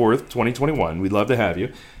 March 4th, 2021, we'd love to have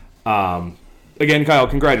you. Again, Kyle,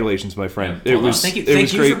 congratulations, my friend. Thank you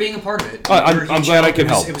for being a part of it. I'm glad I could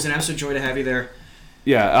help. It was an absolute joy to have you there.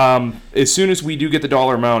 Yeah, as soon as we do get the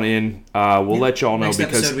dollar amount in, we'll let y'all know. Next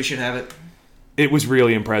because episode we should have it. It was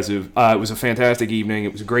really impressive. It was a fantastic evening.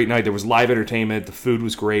 It was a great night. There was live entertainment. The food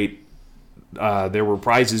was great. There were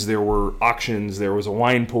prizes. There were auctions. There was a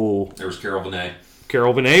wine pool. There was Carol Vinay.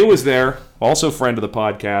 Carol Vinay was there, also friend of the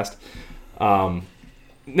podcast.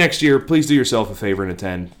 Next year, please do yourself a favor and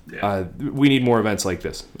attend. Yeah. We need more events like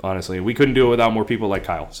this, honestly. We couldn't do it without more people like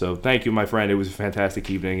Kyle. So thank you, my friend. It was a fantastic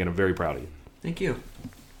evening, and I'm very proud of you. Thank you.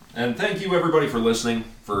 And thank you, everybody, for listening,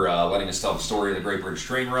 for letting us tell the story of the Great British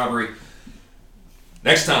Train Robbery.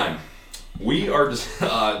 Next time, we are just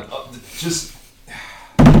I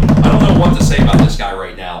don't know what to say about this guy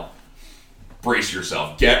right now. brace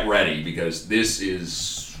yourself. Get ready, because this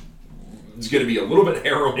is it's going to be a little bit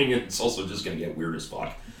harrowing, and it's also just going to get weird as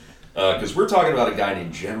fuck. Because we're talking about a guy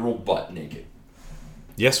named General Butt Naked.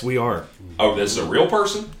 Yes, we are. Oh, this is a real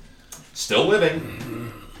person? Still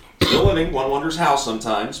living. Still living. One wonders how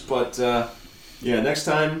sometimes. But, next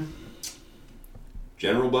time,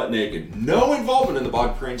 General Butt Naked. No involvement in the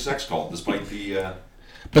Bob Crane sex cult, despite the...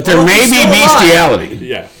 But there may be bestiality.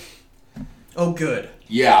 Yeah. Oh, good.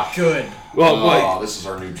 Yeah. Good. Well, this is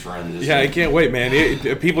our new trend. Isn't yeah, I it? can't wait, man.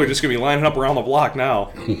 People are just going to be lining up around the block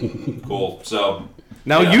now. Cool. So...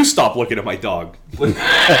 Now Yeah. you stop looking at my dog. So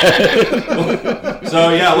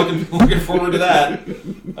yeah, looking forward to that.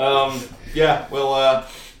 We'll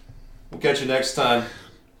catch you next time.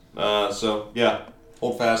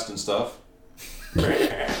 Hold fast and stuff.